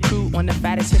dig the crew on the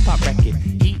fattest hip hop record.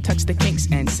 He tucks the kinks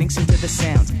and sinks into the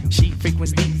sounds. She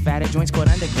frequents deep, fatter joints called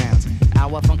undergrounds.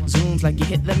 Our funk zooms like you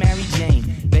hit the Mary Jane.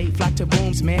 They flock to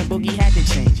booms, man, boogie had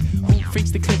to change. Who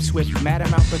freaks the clips with mad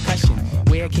amount percussion?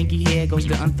 Where kinky hair goes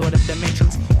to unthought of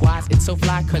dimensions. Why is it so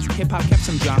fly? Cause hip hop kept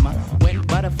some drama. When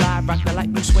Butterfly rocked the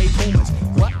light blue suede Pumas.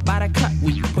 What by the cut?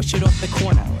 We push it off the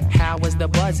corner. How was the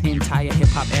buzz entire hip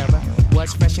hop era?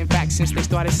 Was fresh in fact since they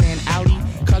started saying Audi.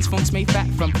 Cause funk's made fat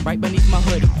from right beneath my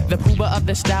hood. The pooba of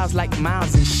the styles like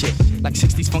miles and shit. Like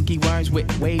 60s funky worms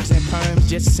with waves and perms.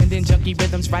 Just sending junky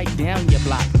rhythms right down your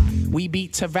block. We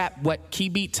beat to rap, what key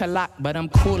beat to lock. But I'm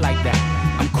cool like that.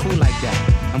 I'm cool like that.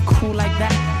 I'm cool like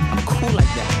that. I'm cool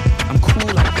like that. I'm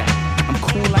cool like that. I'm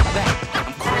cool like that.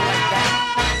 I'm cool like that.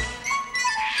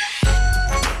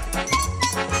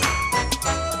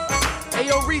 Hey,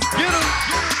 yo, Reese, get him.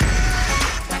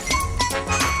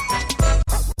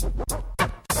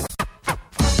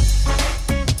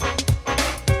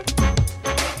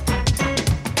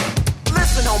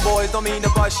 Listen, homeboys, don't mean to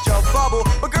bust your bubble,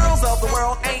 but girls of the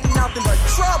world ain't nothing but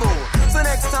trouble. So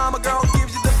next time a girl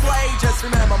gives you the play, just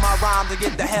remember my rhyme to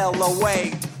get the hell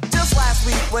away. Just last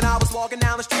week when I was walking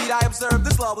down the street, I observed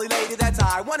this lovely lady that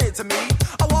I wanted to meet.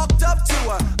 I walked up to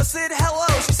her, I said hello,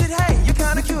 she said hey, you're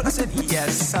kinda cute. I said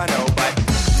yes, I know, but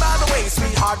by the way,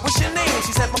 sweetheart, what's your name?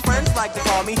 She said my friends like to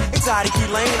call me Exotic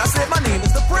Elaine. I said my name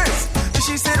is the Prince. And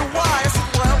she said why? I said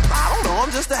well, I don't know,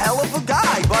 I'm just a hell of a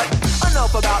guy. But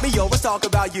enough about me, yo, let's talk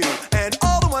about you and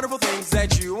all the wonderful things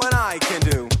that you and I can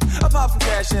do. Apart from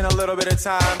cash and a little bit of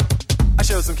time, I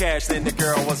showed some cash, then the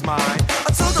girl was mine.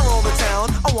 I took her over town,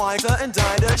 I wined her and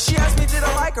dined her. She asked me, did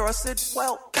I like her? I said,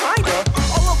 well, kinda.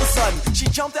 All of a sudden, she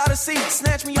jumped out of seat,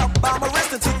 snatched me up by my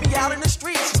wrist and took me out in the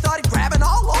street. She started grabbing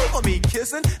all over me,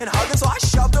 kissing and hugging, so I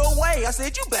shoved her away. I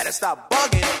said, you better stop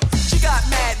bugging. She got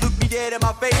mad, looked me dead in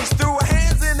my face, threw her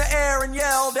hands in the air and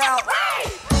yelled out,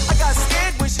 hey! I got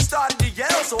scared when she started to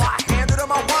yell, so I handed her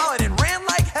my wallet and ran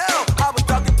like hell. I was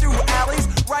ducking through alleys,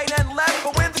 right and left,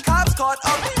 but when the cops caught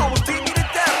up, they almost beat me to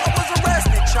death. I was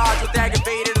arrested, charged with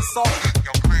aggravated assault.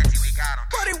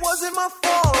 But it wasn't my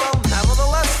fault. Well,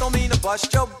 nevertheless, don't mean to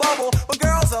bust your bubble, but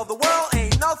girls of the world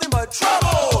ain't nothing but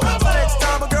trouble. So next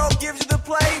time a girl gives you the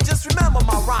play, just remember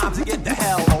my rhymes and get the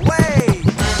hell away.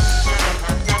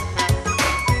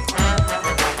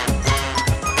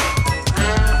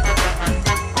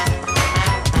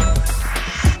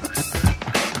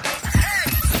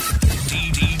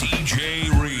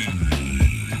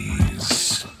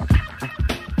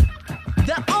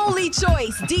 The only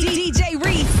choice, DJ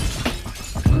Reese.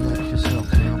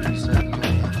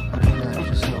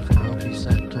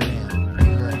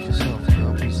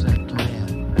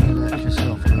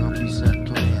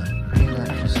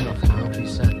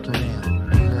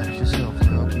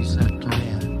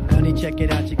 Check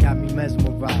it out, you got me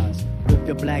mesmerized with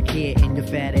your black hair and your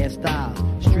fat ass styles.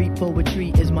 Street poetry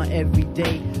is my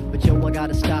everyday, but yo, I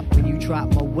gotta stop when you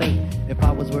drop my weight. If I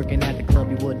was working at the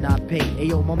club, you would not pay. Hey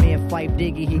yo, my man Fife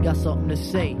Diggy, he got something to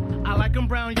say. I like him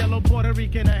brown, yellow, Puerto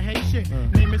Rican, or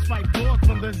Haitian. Name is Fife Dog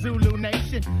from the Zulu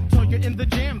Nation. Told you in the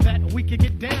jam that we could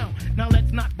get down. Now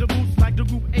let's knock the boots like the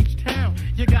group H-Town.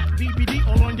 You got BBD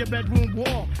all on your bedroom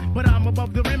wall, but I'm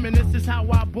above the rim and this is how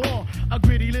I ball. A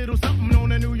gritty little something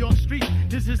on a New York street.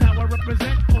 This is how I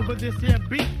represent over this here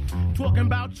beat. Talking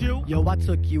about you. Yo, I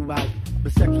took you out,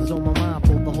 but sex was on my mind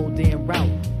for the whole damn route.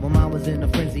 My mind was in a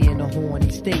frenzy in a horny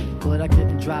state, but I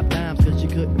couldn't drop dimes cause you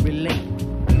couldn't relate.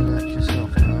 You let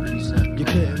yourself know, he said. You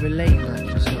couldn't relate. You let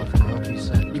yourself know, he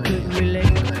said. You couldn't relate.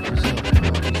 You let yourself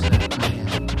know, he said. You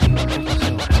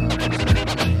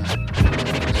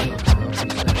let yourself know, he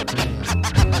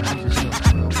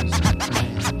said.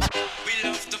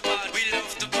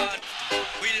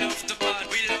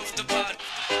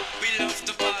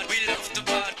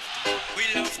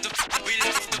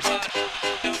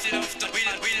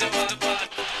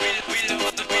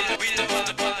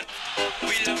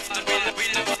 We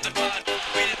love the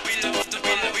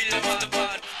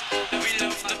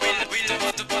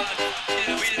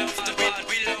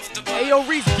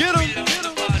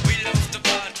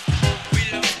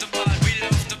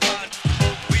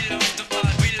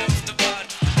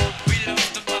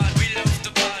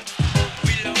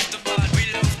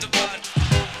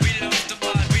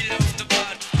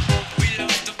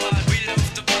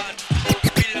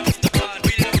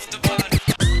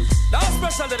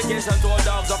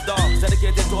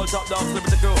Get it all top down, flip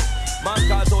it the crew. Man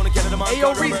called Tony Kelly, the man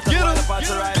called Robert, the man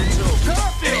the riding through.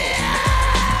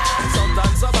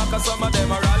 Sometimes some back and some of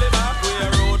them are rally back. We a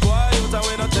road boy, youth and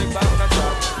we no take back the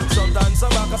chat. Sometimes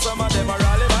some back and some of them are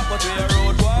rally back, but we a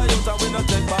road boy, youth and we no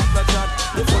take back the chat.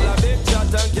 You full of big chat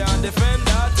and can't defend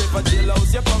that. If a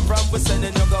jailhouse you come from, we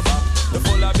sending you go back. You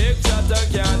full of big chat and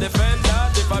can't defend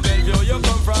that. If a Bellevue you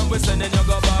come from, we sending you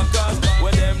go back. Cause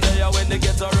when them there, when they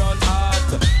get around hot,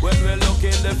 when we look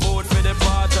in the food for the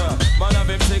potter, man have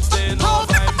him 16, no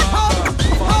time back.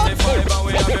 45 and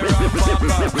we have a rap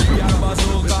packer. Yarba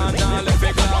bazooka and all the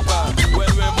big clapper.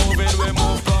 When we moving, we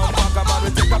move from Packer. Man, we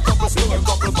take a couple school,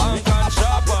 couple bank and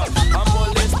shopper. And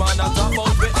policeman and top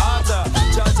out the harder.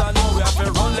 Judge I know we have to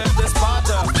run left the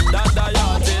spotter. That the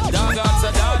yard is dog and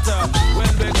sedata.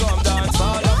 When we come dance,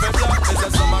 all of the black is a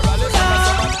summer rally.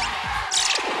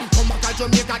 Come back to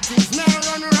Jamaica, things now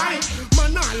run right.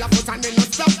 Man, all of us and then no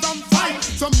stop them fight.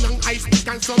 Some young ice pick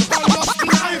and some almost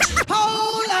knife.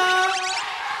 Hold up.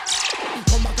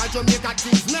 Come back to Jamaica,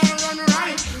 things now run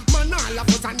right. Man, all of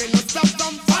us and then no stop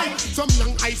them fight. Some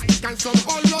young ice pick and some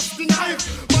almost knife.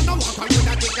 Man, I walk on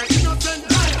with a take an innocent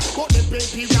life. But they pay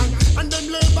pigeon and them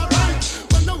labor right.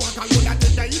 Man, I walk on with a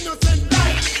take an innocent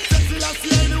life. Sexy last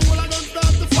year, the whole of them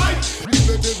start to fight. Live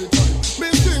it every time. Me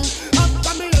sing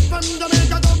after me left from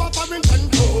Jamaica, go back for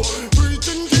control.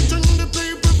 Preaching, teaching the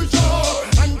people for sure.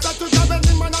 And start to grab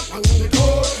any man up on the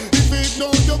door. If it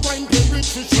know you're going to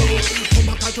reach for sure. Come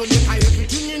back to Jamaica,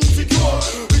 everything insecure.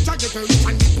 Rich I get rich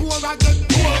and the poor I get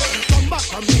poor. Come back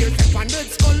from here, step on that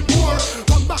skull poor.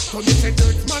 Come back to me, say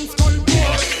dirt man skull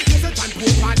poor. Yes, a time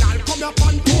poor and I'll come up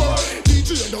and poor.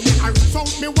 DJ don't get a rinse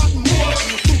out me what more.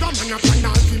 To the man up and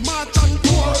I'll be march and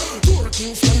tour. Tour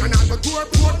Kingston and I'll go tour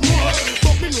Portmore.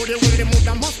 But me know the way the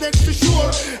mother must get for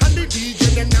sure. And the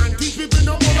DJ them not teach people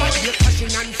no more. Like they're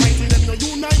clashing and fighting them no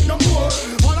unite no more.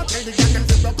 All I tell the gang them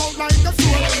to broke out like a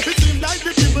sword. It seems like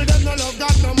the people them no love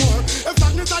God no more. If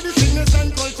darkness are the sickness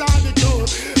and culture are the cure.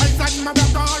 I said my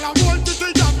back all I want to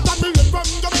see that family from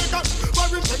Jamaica. For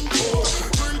it and poor.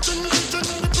 Preaching,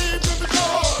 teaching the people for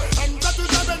sure. And that is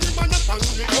how any man up on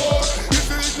the door. If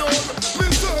you ignore me,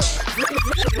 sir.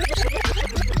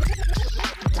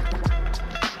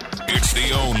 It's the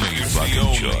only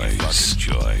fucking choice.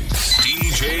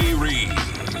 DJ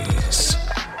Reese.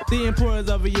 The importance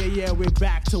of a yeah, we're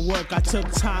back to work. I took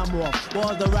time off,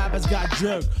 all the rappers got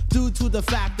jerked. Due to the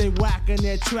fact they whacking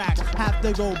their track. Have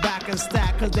to go back and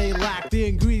stack cause they lack the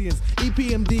ingredients.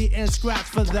 EPMD and scratch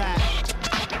for that.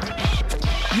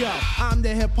 Yo, I'm the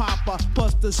hip-hopper,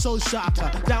 plus the show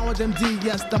shocker. Down with MD,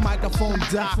 yes, the microphone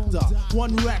doctor.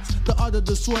 One Rex, the other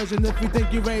destroys, and if you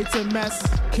think you're ready to mess,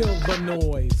 kill the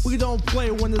noise. We don't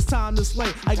play when it's time to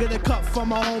slay. I get a cut from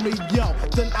my homie, yo,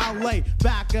 then I lay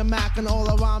back and mac and all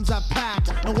the rhymes I pack,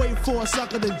 and wait for a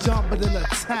sucker to jump and then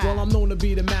attack. Well, I'm known to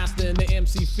be the master in the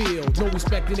MC field. No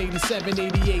respect in 87,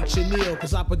 88, Chanel,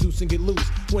 cause I produce and get loose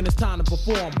when it's time to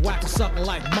perform. Whack a sucker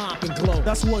like Mop and Glow.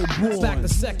 That's what it born. Back the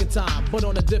second time, but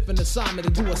on a different assignment to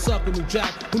do a sucker new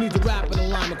jack who needs to rap in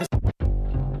alignment.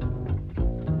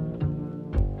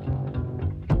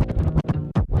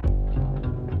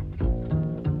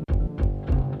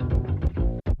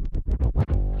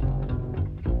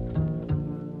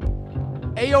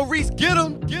 Ayo, Reese, get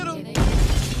him, get him.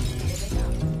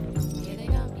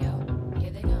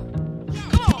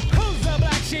 Who's the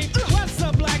black sheep? What's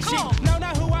the black sheep? Know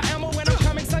not who I am or when I'm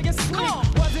coming, so you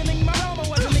sleep. Wasn't in my home or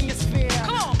wasn't in your sphere.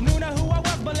 Knew not who I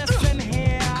was, but listen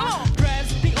here.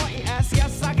 Press D-R-E-S,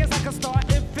 yes, I guess I can start.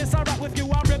 If it's alright with you,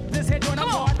 I'll rip this head joint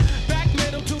apart. Back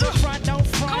middle to the front, don't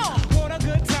front. Want a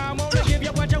good time, wanna give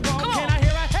you what you want. Can I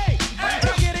hear a hey? Can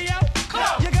I get it, yo?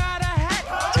 You got a hat,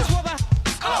 just for the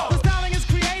styling is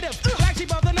creative. Black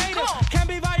sheep of the native can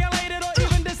be violated or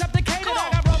even decepticated. I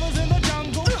got brothers in the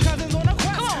jungle, cousins on a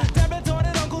quest.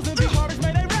 Debit-ordered uncles and big porridge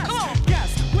may they rest.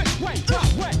 Guess which way,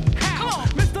 what, how?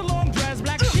 Mr. Long Dress,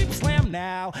 Black Sheep Slam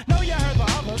now. Know you heard the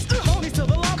others, only to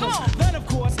the lovers. Then of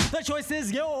course the choice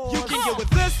is yours. You can get with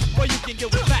this or you can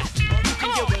get with that. You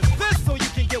can get with this or you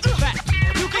can get with that.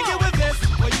 You can get with this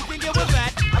or you can get with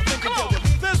that. I think you get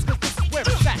with this cause this is where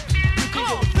it's at. You can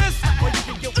get with this or you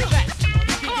can get with that.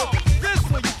 You can get with this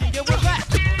or you can get with that.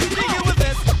 You can get with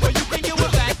this or you can get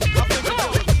with that. I think you get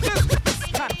with this cause this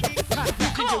is hot. You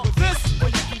can get with this or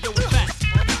you can get with that.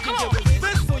 You can get with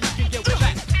this or you can get with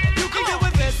that. You can get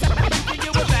with this or you can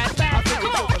get with that. I think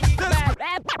you get with this.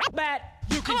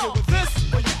 You can get with this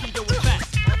or you can get with that.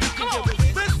 You can get with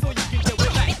this or you can get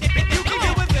with that.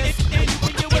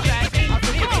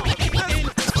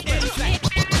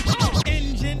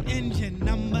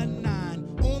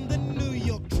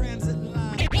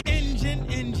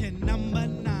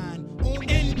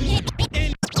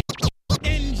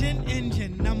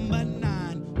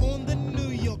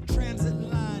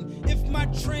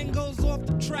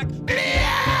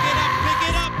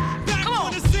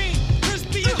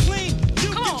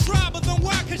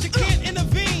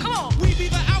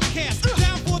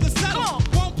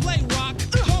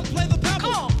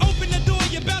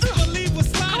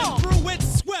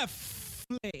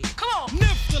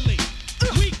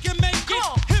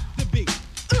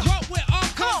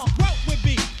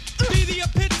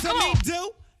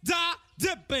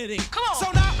 with it. Come on.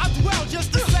 So now I dwell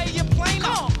just to say you're plainer.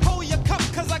 Hold your cup,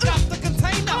 cause I got the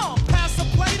container. Pass the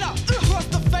plate up, cross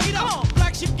the fader.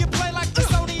 Black sheep get played like the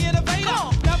Sony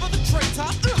Innovator. Never the traitor,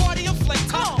 party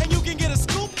inflator. And you can get a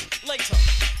scoop later.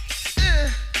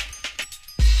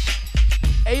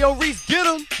 Ayo, Reese, get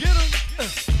him. Get him.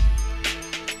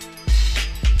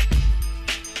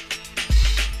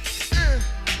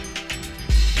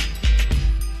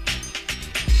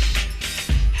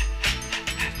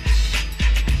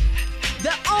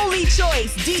 The only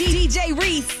choice, DJ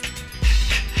Reese.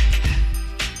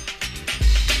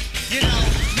 You know,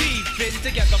 we've been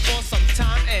together for some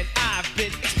time, and I've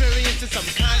been experiencing some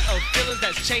kind of feelings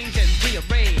that's changed and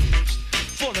rearranged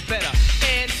for the better.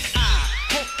 And I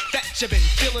hope that you've been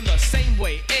feeling the same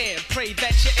way, and pray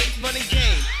that you ain't running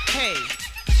game. Hey,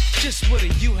 just what do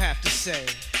you have to say?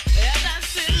 As I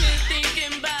sit here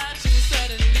thinking about you,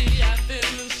 suddenly I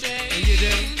feel ashamed. And you do?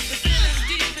 The feelings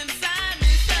deep inside me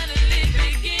suddenly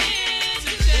begin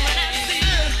to change. When I see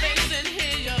your face and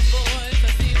hear your voice, I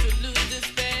seem to lose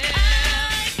despair.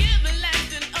 I get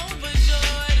relaxed and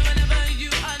overjoyed whenever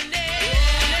you are near.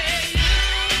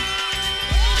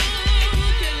 You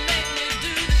can make me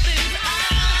do the things I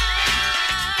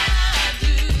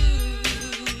do.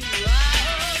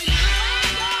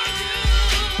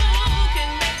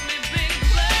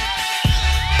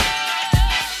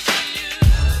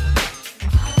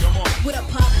 With a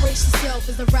pop, brace yourself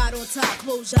as I ride on top.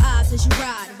 Close your eyes as you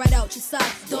ride, right out your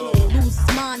side. Don't lose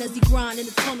his mind as he grind in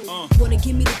the tunnel. Wanna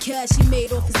give me the cash he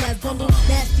made off his last bundle.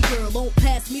 Nasty girl, won't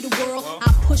pass me the world.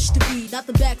 I push the beat, not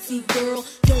the backseat girl.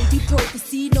 Don't deep throat the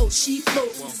sea, no, she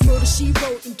floats. Murder she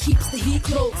wrote and keeps the heat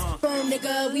close. Firm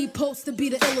nigga, we post to be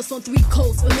the illest on 3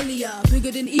 coasts. Familiar,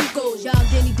 bigger than egos. Y'all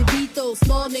Danny DeVito,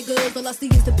 small niggas. All I see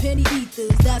is the penny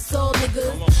ethers. That's all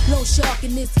niggas. No shark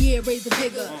in this year, raise the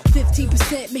figure.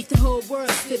 15% make the whole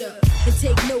world sit up and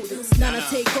take notice. Now I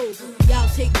take over. Y'all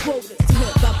take quotas.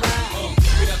 Bye bye.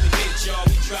 Straight up the hit, y'all,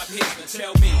 we drop hits. Now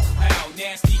tell me, how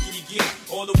nasty can you get?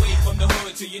 All the way from the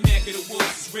hood to your neck of the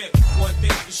woods is ripped. One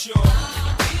thing for sure.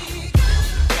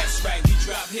 That's right, we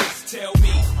drop hits. Tell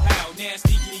me, how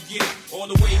nasty can you get? All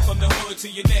the way from the hood to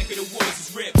your neck of the woods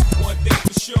is ripped. One thing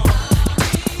for sure.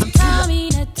 Tommy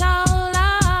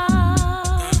Natola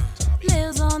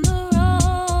lives on the road.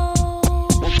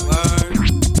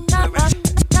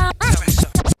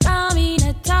 Tommy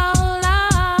Natola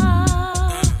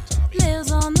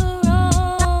lives on the road.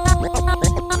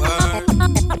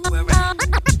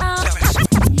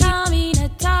 Tommy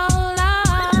Natola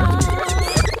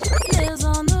lives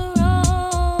on the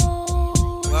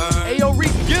road. Ayo,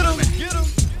 Reese, get him. Get him.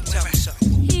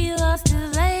 He lost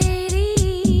his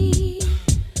lady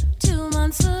 2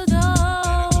 months ago.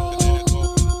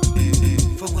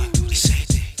 For what? They say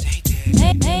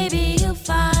Maybe you'll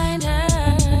find her.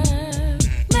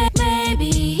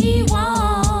 Maybe he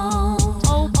won't.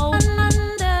 Under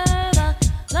the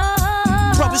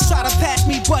love. Brothers try to pass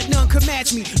me, but none can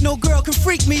match me. No girl can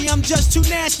freak me, I'm just too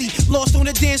nasty. Lost on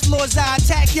the dance floors, I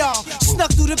attack y'all.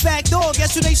 Snuck through the back door,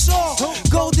 guess who they saw?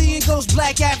 Goldie and Ghost,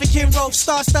 black African rope.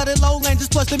 Star-studded lowlanders,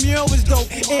 plus the mural is dope.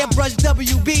 Airbrush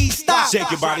WB, stop. Shake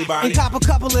your body, body. And cop a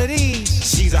couple of these.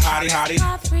 She's a hottie, hottie.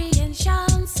 Godfrey and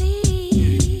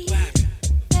Chauncey,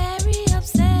 very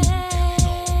upset.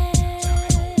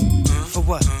 For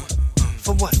what?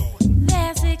 For what?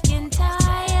 They're sick and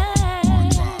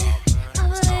tired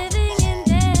of living in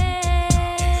debt.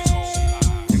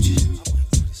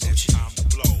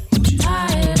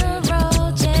 Tired of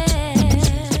roaches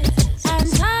and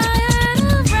tired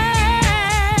of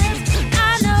rest. I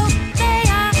know they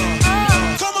are.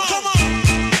 Come on, come on.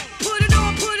 Put it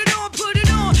on, put it on, put it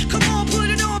on. Come on, put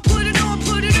it on, put it on,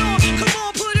 put it on. Come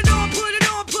on, put it on, put it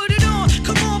on, put it on.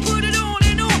 Come on, put it on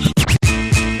and on.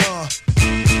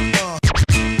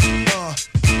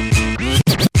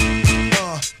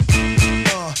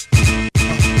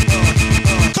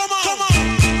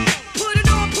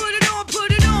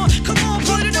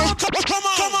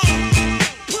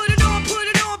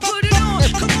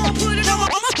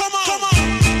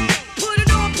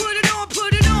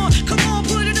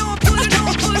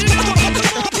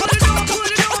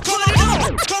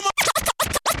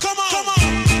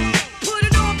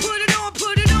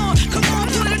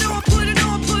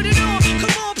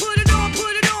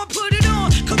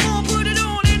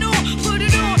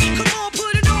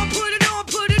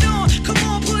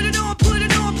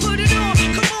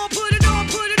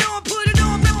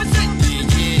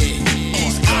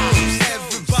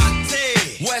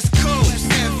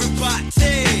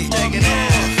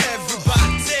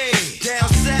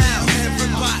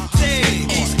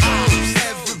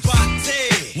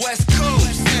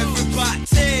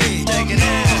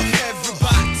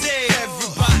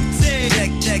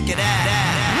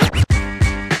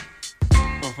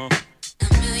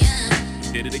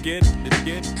 again.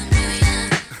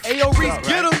 Ayo, Reese,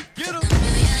 get him.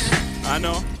 I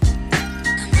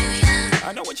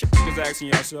know what you is asking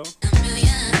yourself.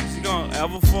 Is you gonna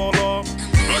ever fall off?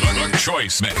 The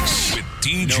Choice Mix with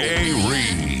DJ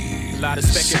Reed. A lot of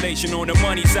speculation on the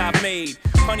monies I've made,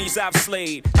 honeys I've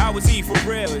slayed. How is he for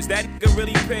real? Is that nigga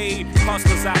really paid?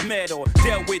 Hustlers I've met or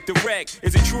dealt with direct.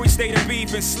 Is it true he stayed in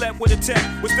beef and slept with a tech?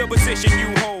 What's the position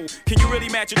you hold? Can you really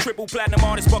match a triple platinum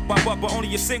artist buck by buck, but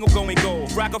only a single going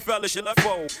gold? Rockefeller should left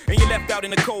fold, and you left out in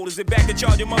the cold. Is it back to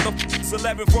charge your motherfuckers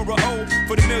 11 for a O?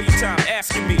 For the millionth time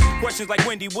asking me questions like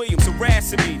Wendy Williams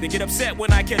harassing me. They get upset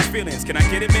when I catch feelings. Can I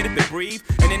get a minute to breathe?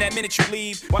 And in that minute you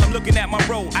leave while I'm looking at my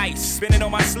roll ice spinning on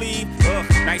my sleeve. Ugh,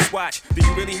 nice watch. Do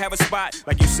you really have a spot?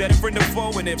 Like you said in front of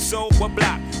foe, and if so, what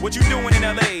block? What you doing in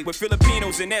LA with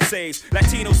Filipinos and essays,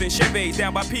 Latinos and Chevys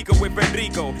down by Pico with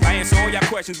Federico? I answer all y'all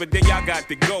questions, but then y'all got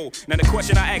to go. Now the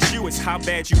question I ask you is how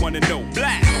bad you wanna know.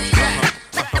 Black.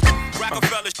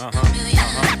 Rockefeller.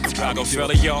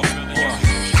 Rockefeller, y'all.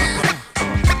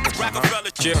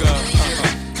 Rockefeller, jigger.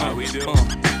 How we do?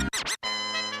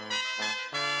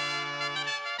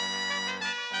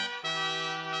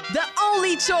 The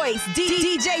only choice,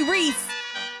 DJ Reese.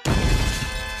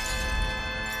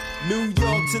 New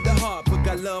York to the heart, but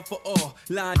got love for all.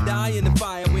 Lie and die in the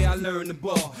fire where I learn the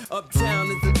ball.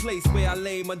 Uptown is the place where I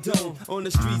lay my dome. On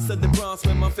the streets of the Bronx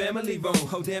where my family roam.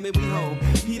 Oh damn it, we home.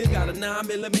 Peter got a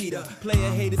 9mm.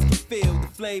 Player haters can feel the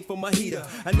flame from my heater.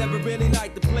 I never really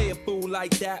liked to play a fool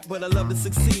like that, but I love to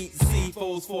succeed. See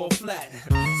foes fall flat,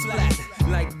 flat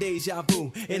like deja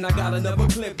vu. And I got another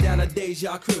clip down a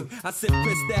deja crew. I sip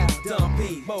pissed out, Don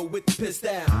P, Mo with the piss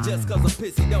down. Just cause I'm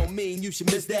pissy don't mean you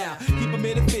should miss out. Keep them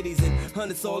in the 50s and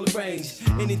hundreds all arranged.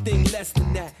 Anything less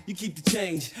than that, you keep the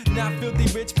change. Not filthy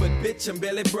rich, but bitch, I'm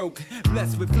barely broke.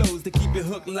 Blessed with flows to keep it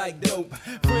hooked like dope.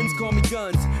 Friends call me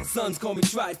guns, sons call me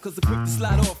tripe. Cause I'm quick to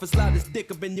slide off and slide this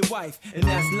dick up in your wife. And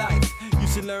that's life, you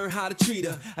should learn how to treat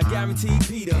her. I guarantee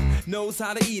Peter knows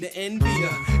how to eat her and beat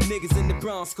her. Niggas in the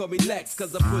Bronx call me Lex.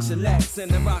 Cause I push a Lex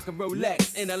and I rock a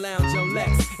Rolex. And I lounge on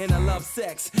Lex, and I love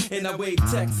sex. And I wave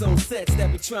texts on sets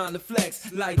that be trying to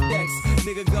flex like Dex.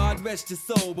 Nigga, God rest your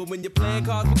soul. But when you're playing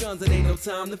cards with guns, it ain't no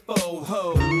time to fold.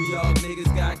 Ho, New York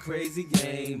niggas got crazy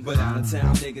game, but out of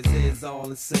town niggas is all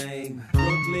the same.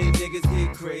 Brooklyn niggas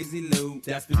get crazy loot.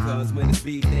 That's because when it's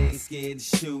beat, they ain't scared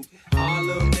to shoot. All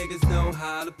little niggas know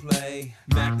how to play.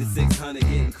 Mac the 600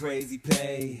 getting crazy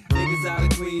pay. Niggas out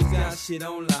of Queens got shit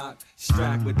on lock.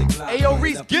 Strapped with the Glock. Ayo,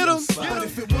 Reese, get him. But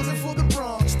if it wasn't for the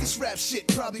Bronx, this rap shit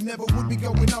probably never would be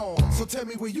going on. So tell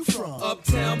me where you from.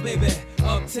 Uptown, baby.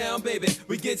 Uptown, baby.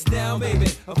 We gets down, baby.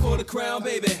 For the crown,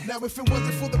 baby. Now if it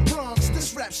wasn't for the Bronx,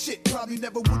 this rap shit probably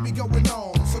never would be going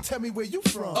on. So tell me where you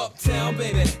from. Uptown,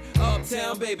 baby.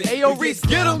 Uptown, baby. Ayo, Reese,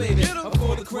 get him. Baby.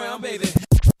 For the crown, baby.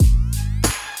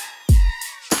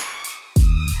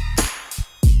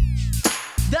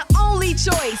 The only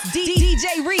choice,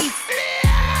 DJ Reese.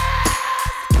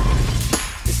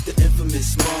 It's the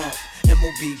infamous mob,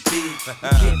 MOBB. You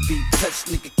can't be touched,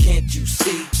 nigga, can't you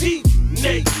see? You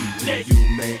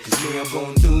man, cause me, I'm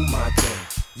gon' do my thing.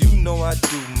 You know I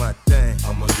do my thing.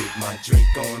 I'ma get my drink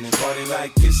on and party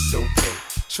like it's okay.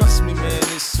 Trust me, man,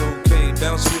 it's okay.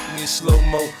 Bounce with me in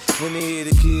slow-mo. When they hear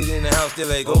the kid in the house, they're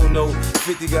like, oh no.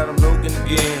 50 got them broken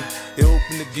again. They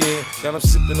open again. Got them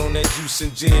sipping on that juice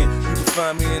and gin. You can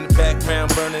find me in the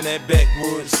background, burning that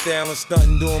backwood. Styling,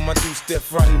 stunting, doing my two-step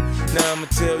fronting. Now I'ma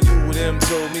tell you what them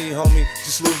told me, homie.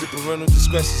 Just lose it, parental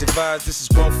discretion advised. This is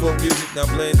grown folk music. Now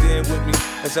blend in with me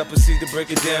as I proceed to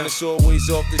break it down. It's always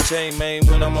off the chain, man,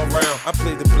 when I'm around. I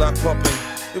play the block pumping.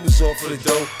 It was all for the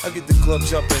dough. I get the club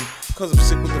jumping. Cause I'm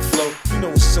sick with the flow, you know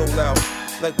it's so loud.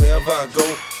 Like wherever I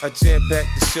go, I jam back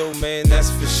the show, man, that's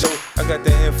for sure. I got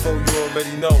the info, you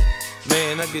already know.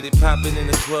 Man, I get it poppin' in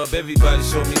the club, everybody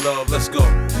show me love, let's go.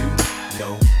 You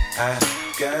know I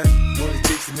got what it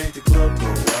takes to make the club go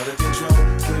out of control.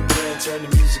 Quit playing, turn the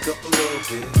music up a little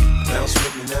bit. Bounce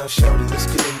with me now, shout it, let's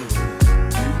get into it.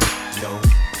 You know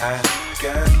I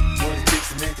got what it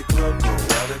takes to make the club go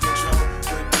out of control.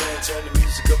 Quit playing, turn the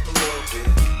music up a little bit.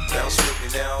 Bounce with me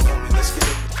now, homie, let's get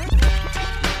it.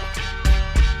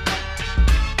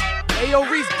 Ayo,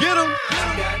 Reese, get him.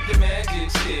 I got the magic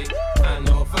shit. I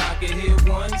know if I can hit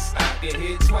once, I can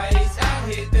hit twice. I'll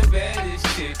hit the baddest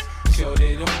chicks. Sure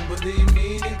they don't believe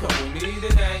me, then come with me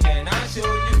tonight and I'll show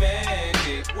you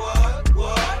magic.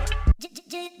 What? Do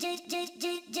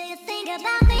you think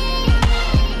about me?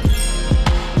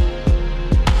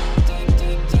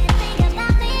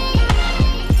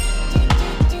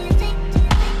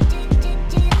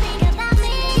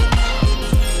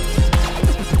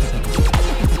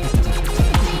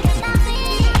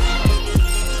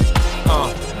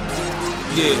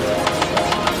 Yeah.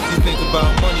 You think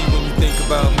about money when you think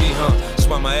about me, huh? That's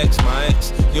why my ex,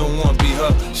 you don't wanna be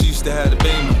her. She used to have the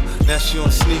Beamer, now she on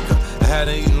a sneaker. I had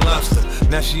her eating lobster,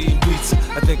 now she eating pizza.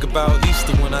 I think about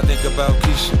Easter when I think about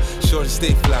Keisha. Shorty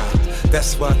stay fly,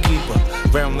 that's why I keep her.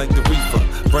 Brown like the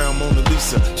reefer, brown Mona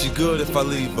Lisa. She good if I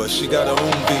leave her, she got her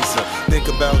own visa. Think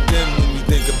about them when you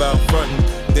think about frontin'.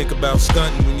 Think about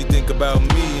stunting when you think about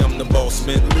me. I'm the boss,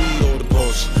 Bentley or the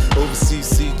Porsche. Overseas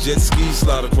sea jet ski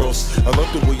slide across. I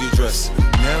love the way you dress,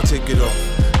 now take it off.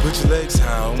 Put your legs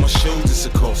high, on my shoulders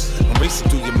of course. I'm racing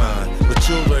through your mind, but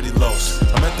you're already lost.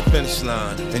 I'm at the finish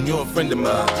line, and you're a friend of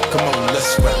mine. Come on,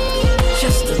 let's ride.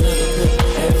 Just a little bit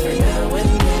every now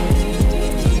and then.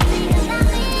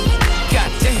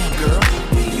 Goddamn, girl,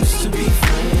 we used to be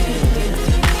friends.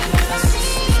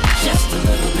 Just a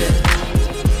little bit.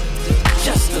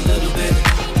 Just a little bit.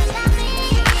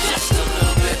 Just a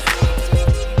little bit.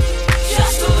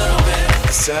 Just a little bit.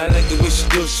 Sound like the way she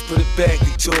do it, she put it back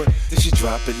into it. Then she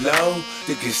drop it low,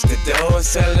 then gets the door.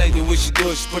 Sound like the way she do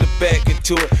it, she put it back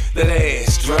into it. Let her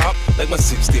ass drop like my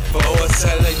 64.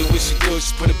 Sound like the way she do it,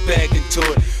 she put it back into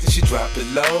it. Then she drop it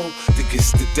low, then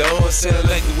gets the door. Sound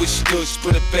like the way she do it, she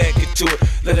put it back into it.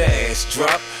 Let her ass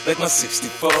drop like my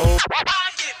 64.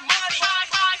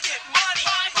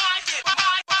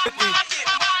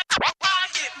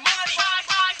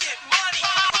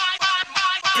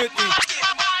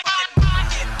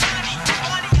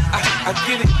 I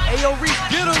get it. Ayo, Reese,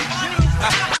 get him.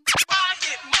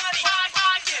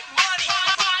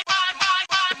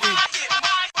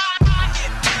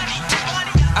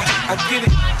 I get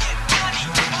it.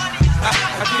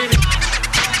 I get it.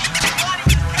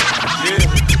 Yeah.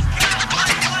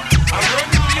 I run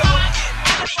New York.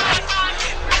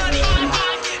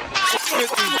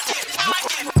 50.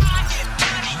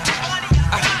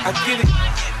 I get it.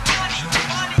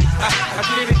 I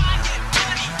get it.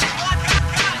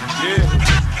 Yeah.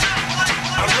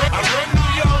 I run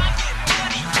New York.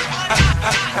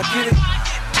 I get it.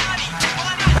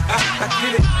 I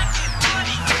get it.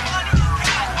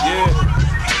 Yeah.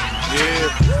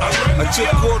 I took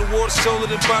quarter water, sold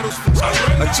it in bottles for $2.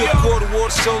 I took quarter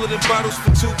water, sold it in bottles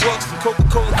for $2. And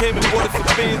Coca-Cola came and bought it for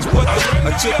beans. What the?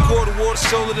 I took quarter water,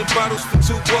 sold it in bottles for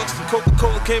 $2. And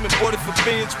Coca-Cola came and bought it for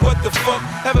beans. What the fuck?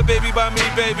 Have a baby by me,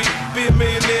 baby. Be a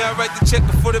millionaire. I write the check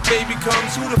before the baby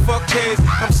comes. Who the fuck cares?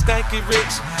 I'm stanky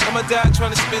rich. I'ma die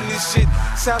trying to spend this shit.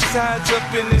 Southside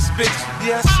jump in this bitch.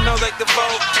 Yeah, I smell like the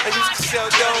Vogue. I used to sell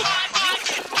dope.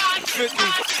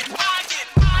 50.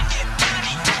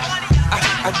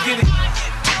 I get it.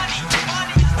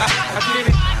 I get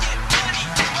it.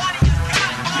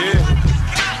 Yeah.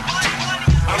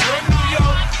 I run New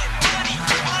York.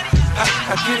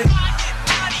 I get it.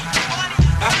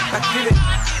 I get it.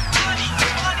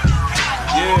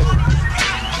 Yeah.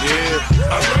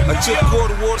 I took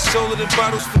quarter water, sold it in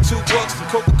bottles for $2. And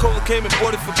Coca-Cola came and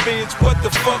bought it for beans. What the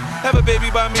fuck? Have a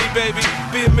baby by me, baby.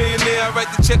 Be a millionaire. I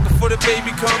write the check before the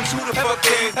baby comes. Who the fuck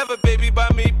cares? Have a baby by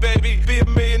me, baby. Be a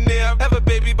millionaire. Have a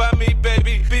baby by me,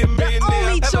 baby. Be a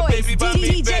millionaire. Have a baby by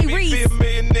me, baby. Be a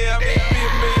millionaire. Be a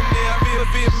millionaire.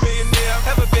 Be a millionaire.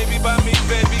 Have a baby by me,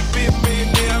 baby. Be a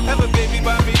millionaire. Have a baby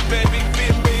by me, baby. Be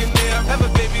a millionaire. Have a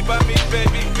baby by me,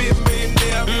 baby. Be a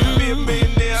millionaire. Be a millionaire. Be a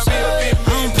millionaire.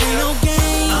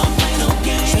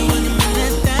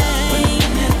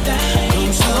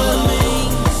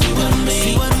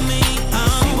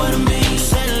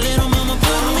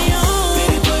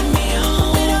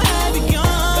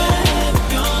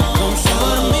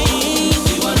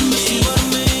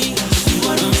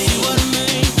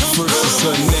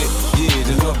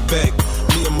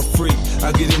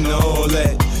 I get into all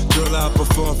that. Girl, I'll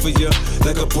perform for you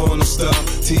like a porn star.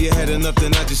 Till you had enough,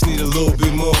 then I just need a little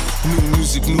bit more. New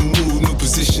music, new mood, new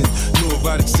position. New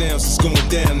erotic sounds, it's going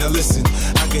down. Now listen,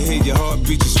 I can hear your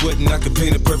heartbeat, you're sweating. I can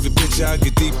paint a perfect picture. I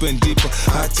get deeper and deeper.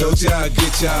 I told you I'll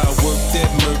get you. I'll work that,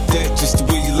 murk that, just the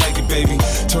way you like it, baby.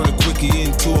 Turn a quickie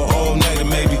into an all-nighter,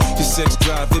 maybe. Your sex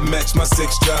drive, it match my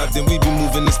sex drive. Then we be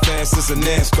moving as fast as a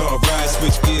NASCAR ride.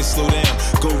 Switch gears, slow down,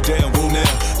 go down, roll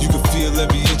now. You can feel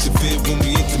every inch of it when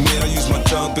we intimate. I use my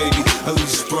tongue, baby. I leave you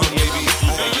sprung, baby.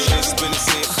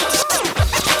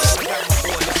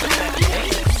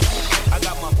 I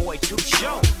got my boy Too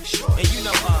Show. And you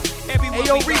know, everywhere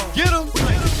Ayo, we Reese, go, get him. we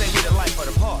like to say we the life of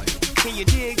the party. Can you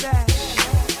dig that?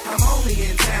 I'm only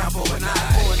in town for a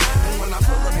night. And when I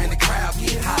pull up in the crowd,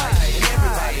 get high. And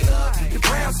everybody love me. The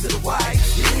browns to the white.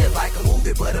 You live like a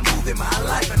movie, but I'm moving my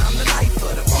life. And I'm the life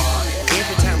of the party.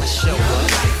 Every time I show up,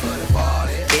 the life of the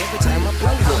party. Every time I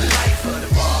blow up, the life of the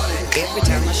party. Every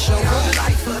time I show up, the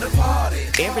life of the party.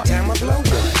 Every time I blow up,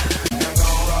 I'm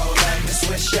gon' roll like the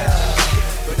Swisher,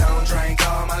 but don't drink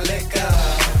all my liquor.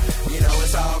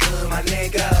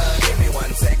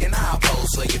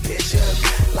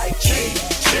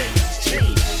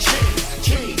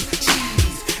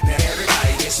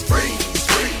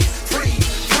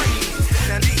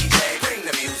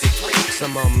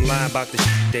 Some of them lie about the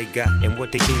shit they got and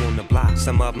what they do on the block.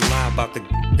 Some of them lie about the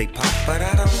they pop. But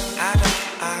I don't.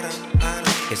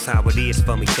 It's how it is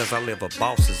for me, cause I live a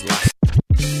boss's life.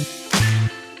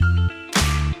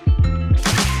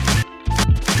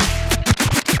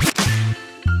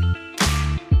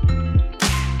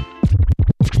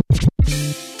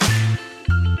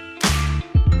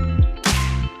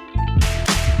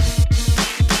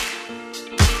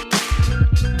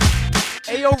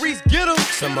 Ayo, Reese, get him.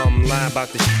 Some of them lie about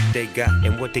the shit they got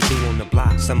and what they do on the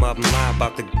block. Some of them lie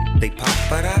about the they pop.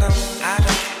 But I don't.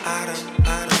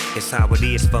 It's how it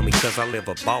is for me, cause I live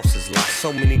a boss's life.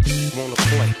 So many wanna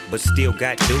play, but still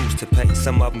got dues to pay.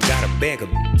 Some of them gotta beg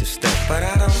to stay. But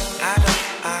I don't.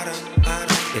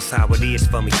 It's how it is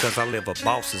for me, cause I live a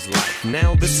boss's life.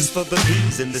 Now this is for the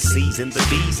B's and the C's and the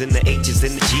B's and the H's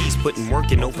and the G's, putting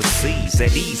working overseas.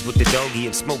 At ease with the doggy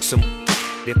and smoke some.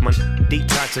 If my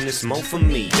detoxing is more for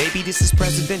me, baby, this is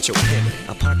presidential.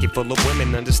 A pocket full of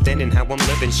women understanding how I'm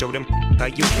living. Show them how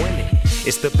you winning.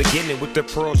 It's the beginning with the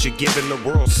pearls you're giving the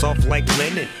world, soft like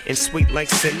linen and sweet like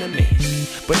cinnamon.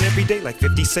 But every day, like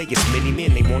 50 say, it's many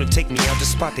men. They wanna take me out the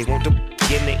spot. They want to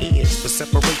in the ends, but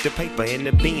separate the paper and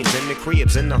the beans and the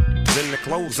cribs and the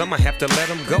clothes. I'ma have to let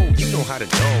them go. You know how the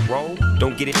dog roll.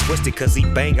 Don't get it twisted, cause he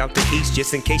bang out the east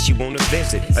just in case you wanna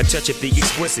visit. A touch of the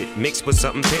exquisite mixed with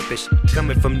something pimpish.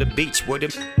 Coming from the beach where the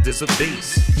is a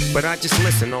beast. But I just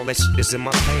listen, all that shit is in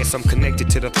my past. I'm connected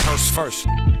to the first.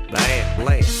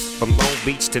 Last. From Long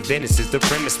Beach to Venice is the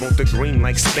premise. Want the green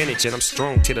like spinach, and I'm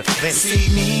strong to the fence. See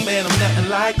me, man, I'm nothing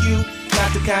like you.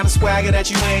 Got the kind of swagger that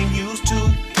you ain't used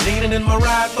to. Leaning in my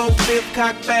ride, boat flip,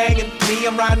 cock banging. Me,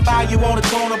 I'm riding by you on the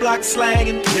corner block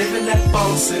slanging. Living that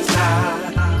boss's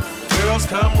life. Girls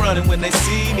come running when they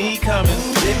see me coming.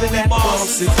 Living that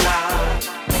boss's life.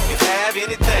 If you have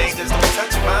anything, just don't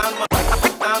touch my money.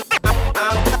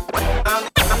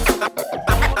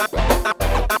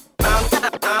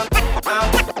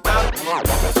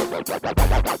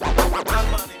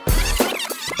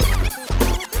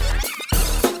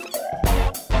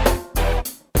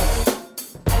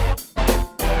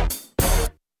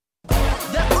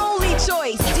 The only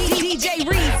choice, DJ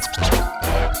Reese.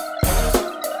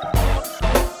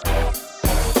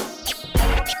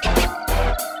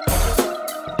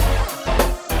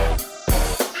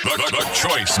 The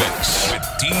Choice Mix with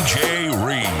DJ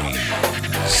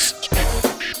Reese.